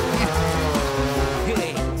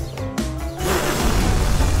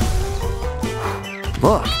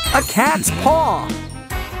 Look, a cat's paw.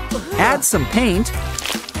 Add some paint.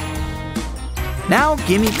 Now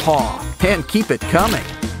gimme paw, and keep it coming.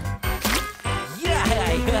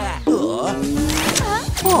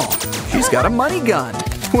 Oh, she's got a money gun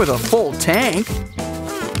with a full tank.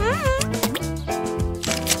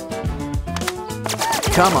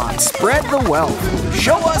 Come on, spread the wealth.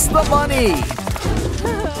 Show us the money.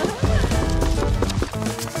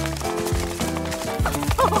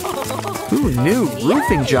 Who knew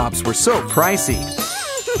roofing jobs were so pricey?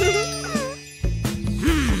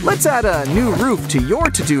 Let's add a new roof to your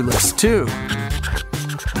to-do list, too.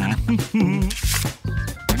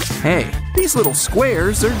 Hey, these little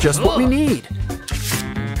squares are just what we need.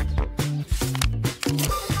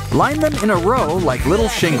 Line them in a row like little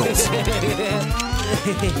shingles.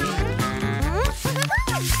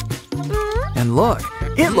 And look,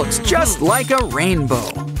 it looks just like a rainbow.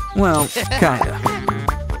 Well, kinda.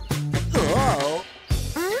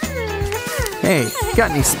 Hey,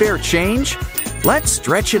 got any spare change? Let's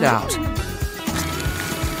stretch it out.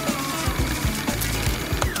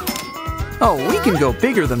 Oh, we can go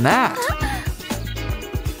bigger than that.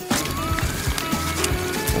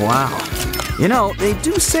 Wow. You know, they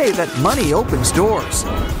do say that money opens doors.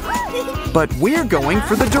 But we're going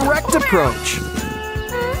for the direct approach.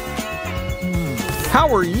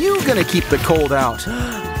 How are you gonna keep the cold out?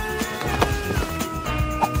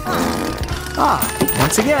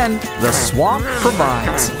 Once again, the swamp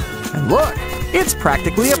provides. And look, it's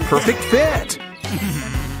practically a perfect fit.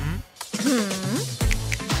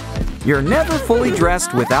 You're never fully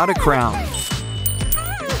dressed without a crown.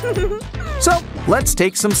 So, let's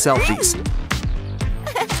take some selfies.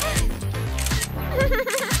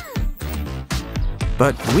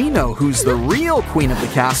 But we know who's the real queen of the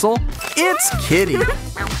castle. It's Kitty.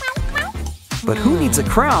 But who needs a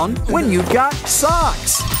crown when you've got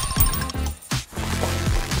socks?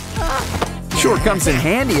 Sure comes in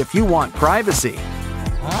handy if you want privacy.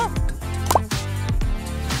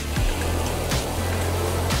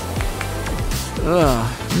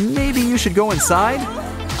 Maybe you should go inside?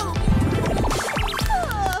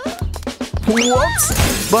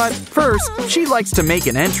 Whoops! But first, she likes to make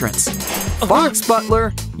an entrance. Fox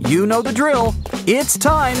Butler, you know the drill. It's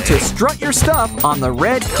time to strut your stuff on the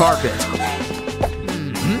red carpet.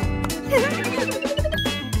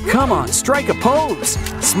 Come on, strike a pose.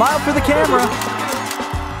 Smile for the camera.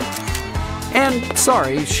 And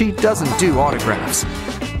sorry, she doesn't do autographs.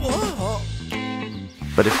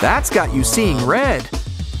 But if that's got you seeing red,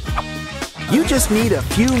 you just need a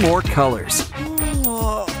few more colors.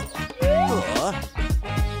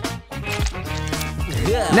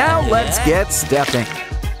 Now let's get stepping.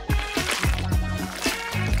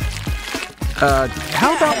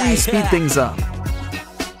 How about we speed things up?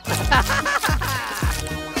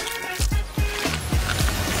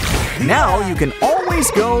 Now you can always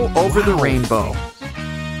go over the rainbow.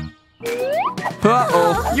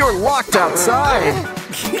 Uh-oh, you're locked outside.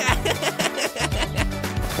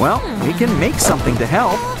 Well, we can make something to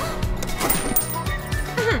help.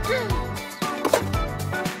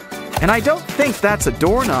 And I don't think that's a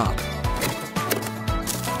doorknob.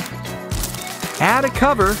 Add a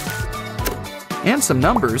cover and some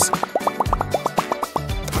numbers.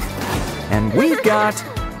 And we've got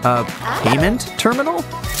a payment terminal.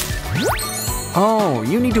 Oh,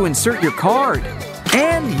 you need to insert your card.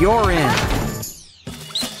 And you're in.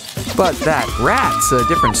 But that rat's a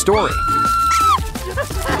different story.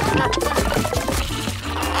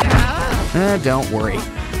 Don't worry.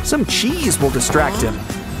 Some cheese will distract him.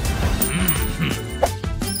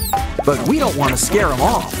 But we don't want to scare him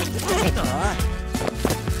off.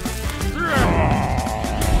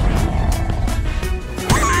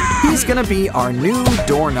 He's gonna be our new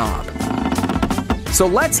doorknob. So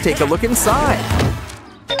let's take a look inside.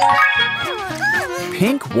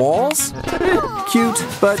 Pink walls? Cute,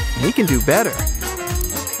 but we can do better.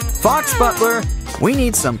 Fox Butler, we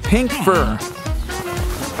need some pink fur.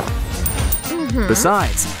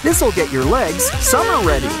 Besides, this'll get your legs summer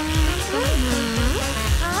ready.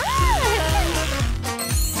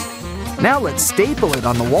 Now let's staple it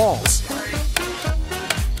on the walls.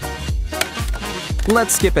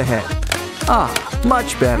 Let's skip ahead.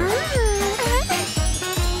 Much better.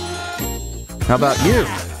 How about you?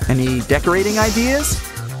 Any decorating ideas?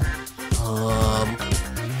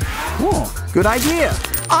 Oh, good idea.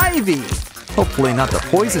 Ivy. Hopefully not the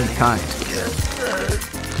poison kind.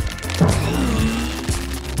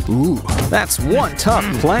 Ooh, that's one tough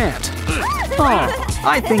plant. Oh,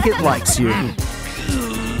 I think it likes you.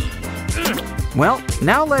 Well,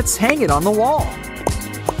 now let's hang it on the wall.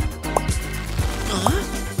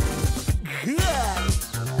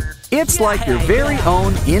 It's like your very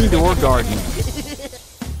own indoor garden.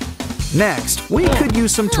 Next, we could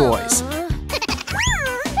use some toys.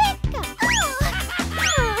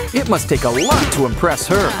 It must take a lot to impress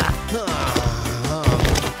her.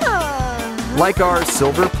 Like our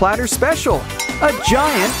silver platter special, a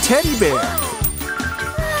giant teddy bear.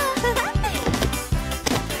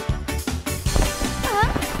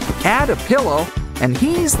 Add a pillow, and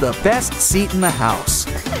he's the best seat in the house.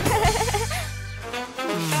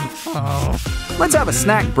 Let's have a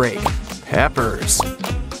snack break. Peppers.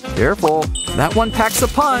 Careful, that one packs a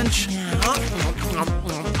punch.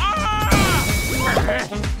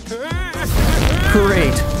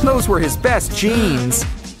 Great, those were his best jeans.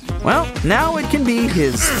 Well, now it can be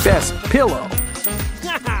his best pillow.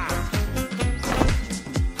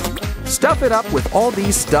 Stuff it up with all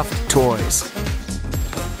these stuffed toys.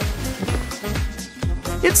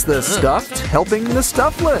 It's the stuffed helping the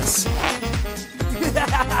stuffless.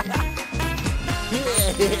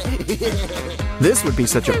 This would be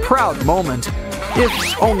such a proud moment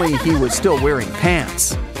if only he was still wearing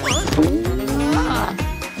pants.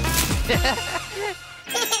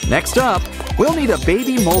 Next up, we'll need a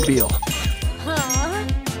baby mobile.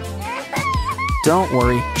 Don't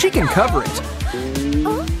worry, she can cover it.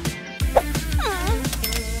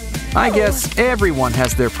 I guess everyone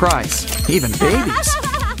has their price, even babies.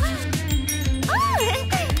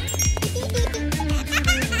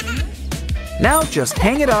 Now just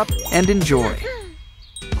hang it up and enjoy.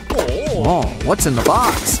 Oh, what's in the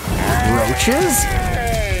box? Roaches?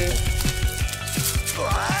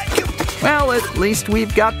 Well, at least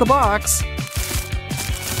we've got the box.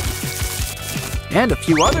 And a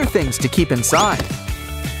few other things to keep inside.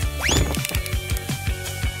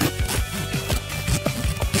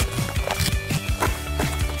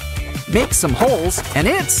 Make some holes, and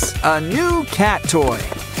it's a new cat toy.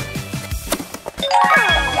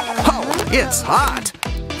 Oh, it's hot.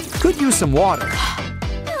 Could use some water.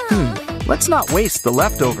 Let's not waste the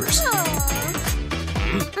leftovers.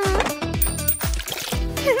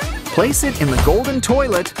 Place it in the golden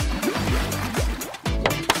toilet,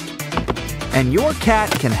 and your cat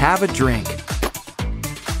can have a drink.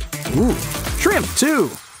 Ooh, shrimp too.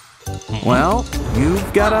 Well,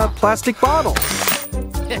 you've got a plastic bottle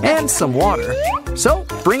and some water, so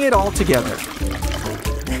bring it all together.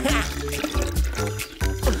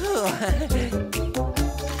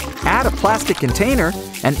 Add a plastic container,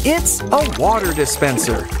 and it's a water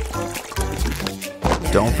dispenser.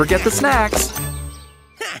 Don't forget the snacks.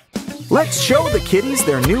 Let's show the kitties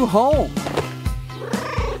their new home.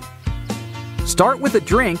 Start with a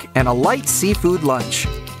drink and a light seafood lunch.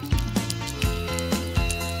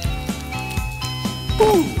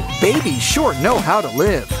 Ooh, babies sure know how to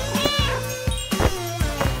live.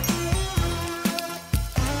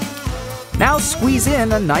 Now squeeze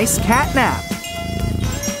in a nice cat nap.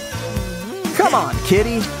 Come on,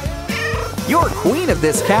 kitty. You're queen of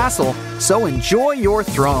this castle, so enjoy your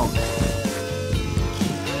throne.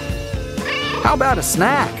 How about a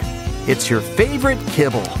snack? It's your favorite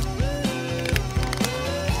kibble.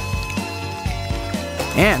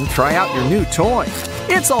 And try out your new toy.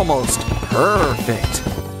 It's almost perfect.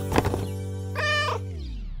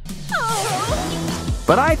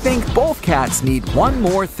 But I think both cats need one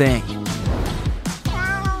more thing.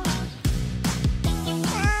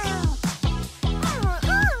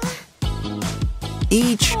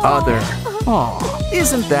 Each other. Aw,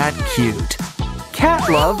 isn't that cute? Cat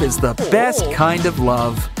love is the best kind of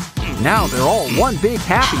love. Now they're all one big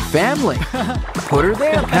happy family. Put her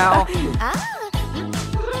there, pal.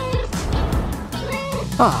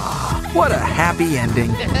 Ah, what a happy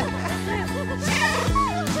ending.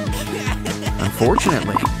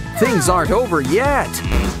 Unfortunately, things aren't over yet.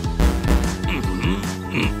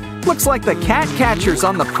 Looks like the cat catcher's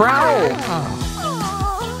on the prowl.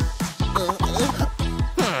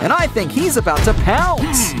 And I think he's about to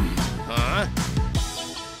pounce.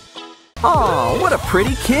 Oh, what a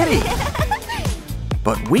pretty kitty.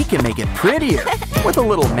 But we can make it prettier with a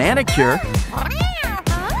little manicure.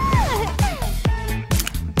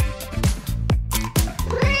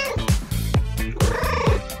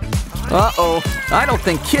 Uh-oh, I don't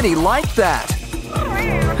think Kitty liked that.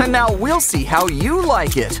 And now we'll see how you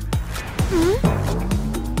like it.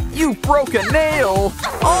 You broke a nail,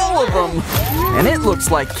 all of them. And it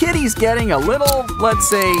looks like Kitty's getting a little, let's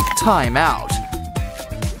say, time out.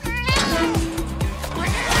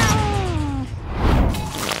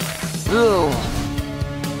 Ugh.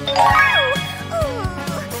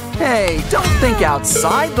 Hey, don't think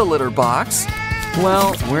outside the litter box.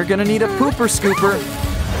 Well, we're gonna need a pooper scooper.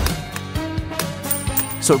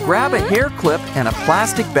 So grab a hair clip and a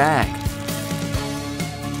plastic bag.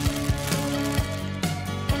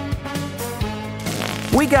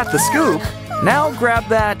 We got the scoop. Now grab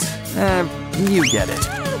that, you get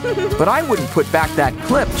it. But I wouldn't put back that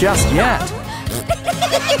clip just yet.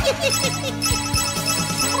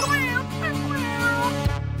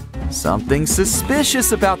 Something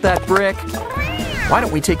suspicious about that brick. Why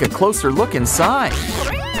don't we take a closer look inside?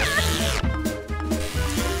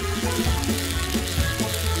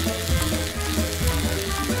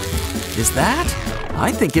 Is that?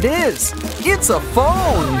 I think it is. It's a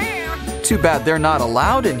phone. Too bad they're not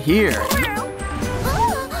allowed in here.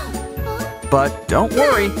 But don't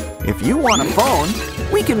worry. If you want a phone,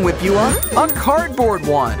 we can whip you up a cardboard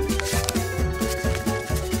one.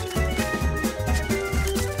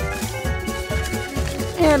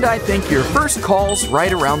 And I think your first call's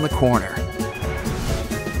right around the corner.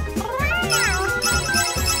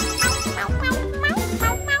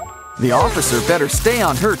 The officer better stay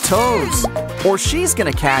on her toes, or she's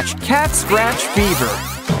gonna catch cat scratch fever.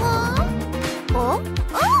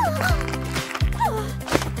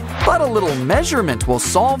 But a little measurement will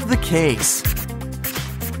solve the case.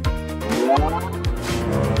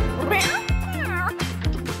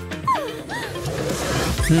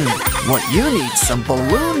 What you need, some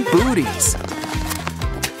balloon booties.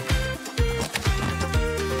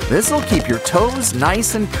 This'll keep your toes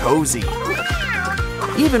nice and cozy,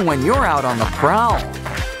 even when you're out on the prowl.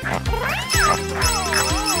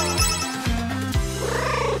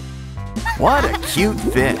 What a cute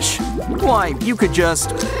fish. Why, you could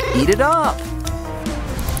just eat it up.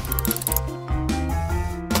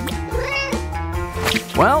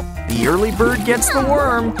 Well, the early bird gets the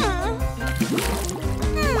worm.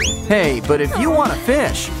 Hey, but if you want a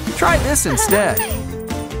fish, try this instead.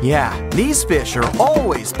 Yeah, these fish are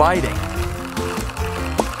always biting.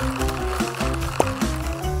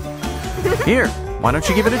 Here, why don't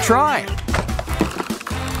you give it a try?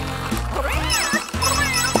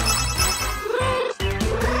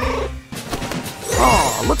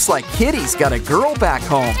 Oh, looks like Kitty's got a girl back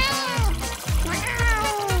home.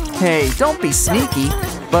 Hey, don't be sneaky,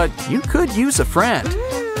 but you could use a friend.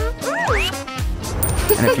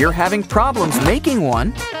 And if you're having problems making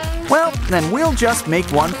one, well, then we'll just make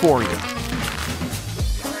one for you.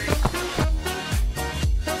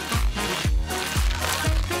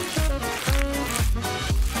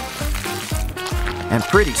 And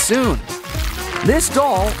pretty soon, this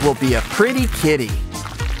doll will be a pretty kitty.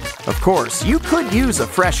 Of course, you could use a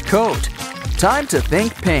fresh coat. Time to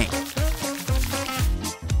think pink.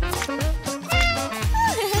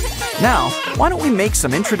 Now, why don't we make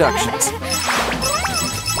some introductions?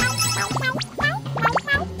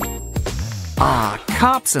 Ah,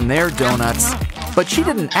 Cops and their donuts. But she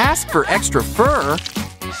didn't ask for extra fur.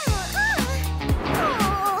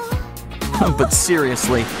 But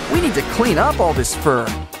seriously, we need to clean up all this fur.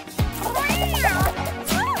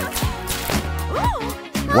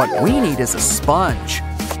 What we need is a sponge.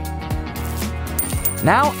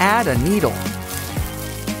 Now add a needle.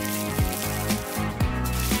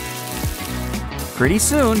 Pretty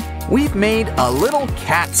soon, we've made a little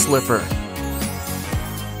cat slipper.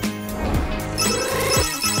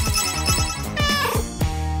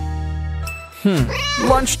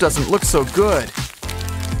 Lunch doesn't look so good.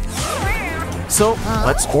 So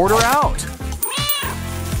let's order out.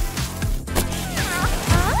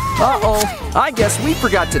 Uh-oh, I guess we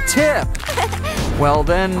forgot to tip. Well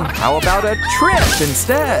then, how about a trip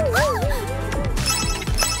instead?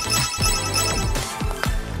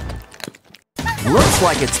 Looks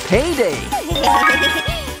like it's payday.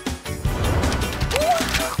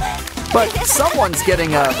 But someone's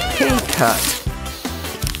getting a pay cut.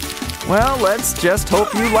 Well, let's just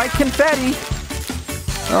hope you like confetti.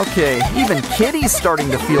 Okay, even Kitty's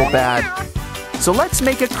starting to feel bad. So let's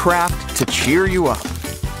make a craft to cheer you up.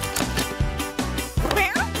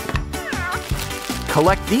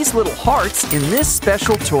 Collect these little hearts in this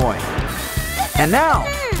special toy. And now,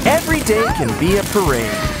 every day can be a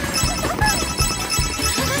parade.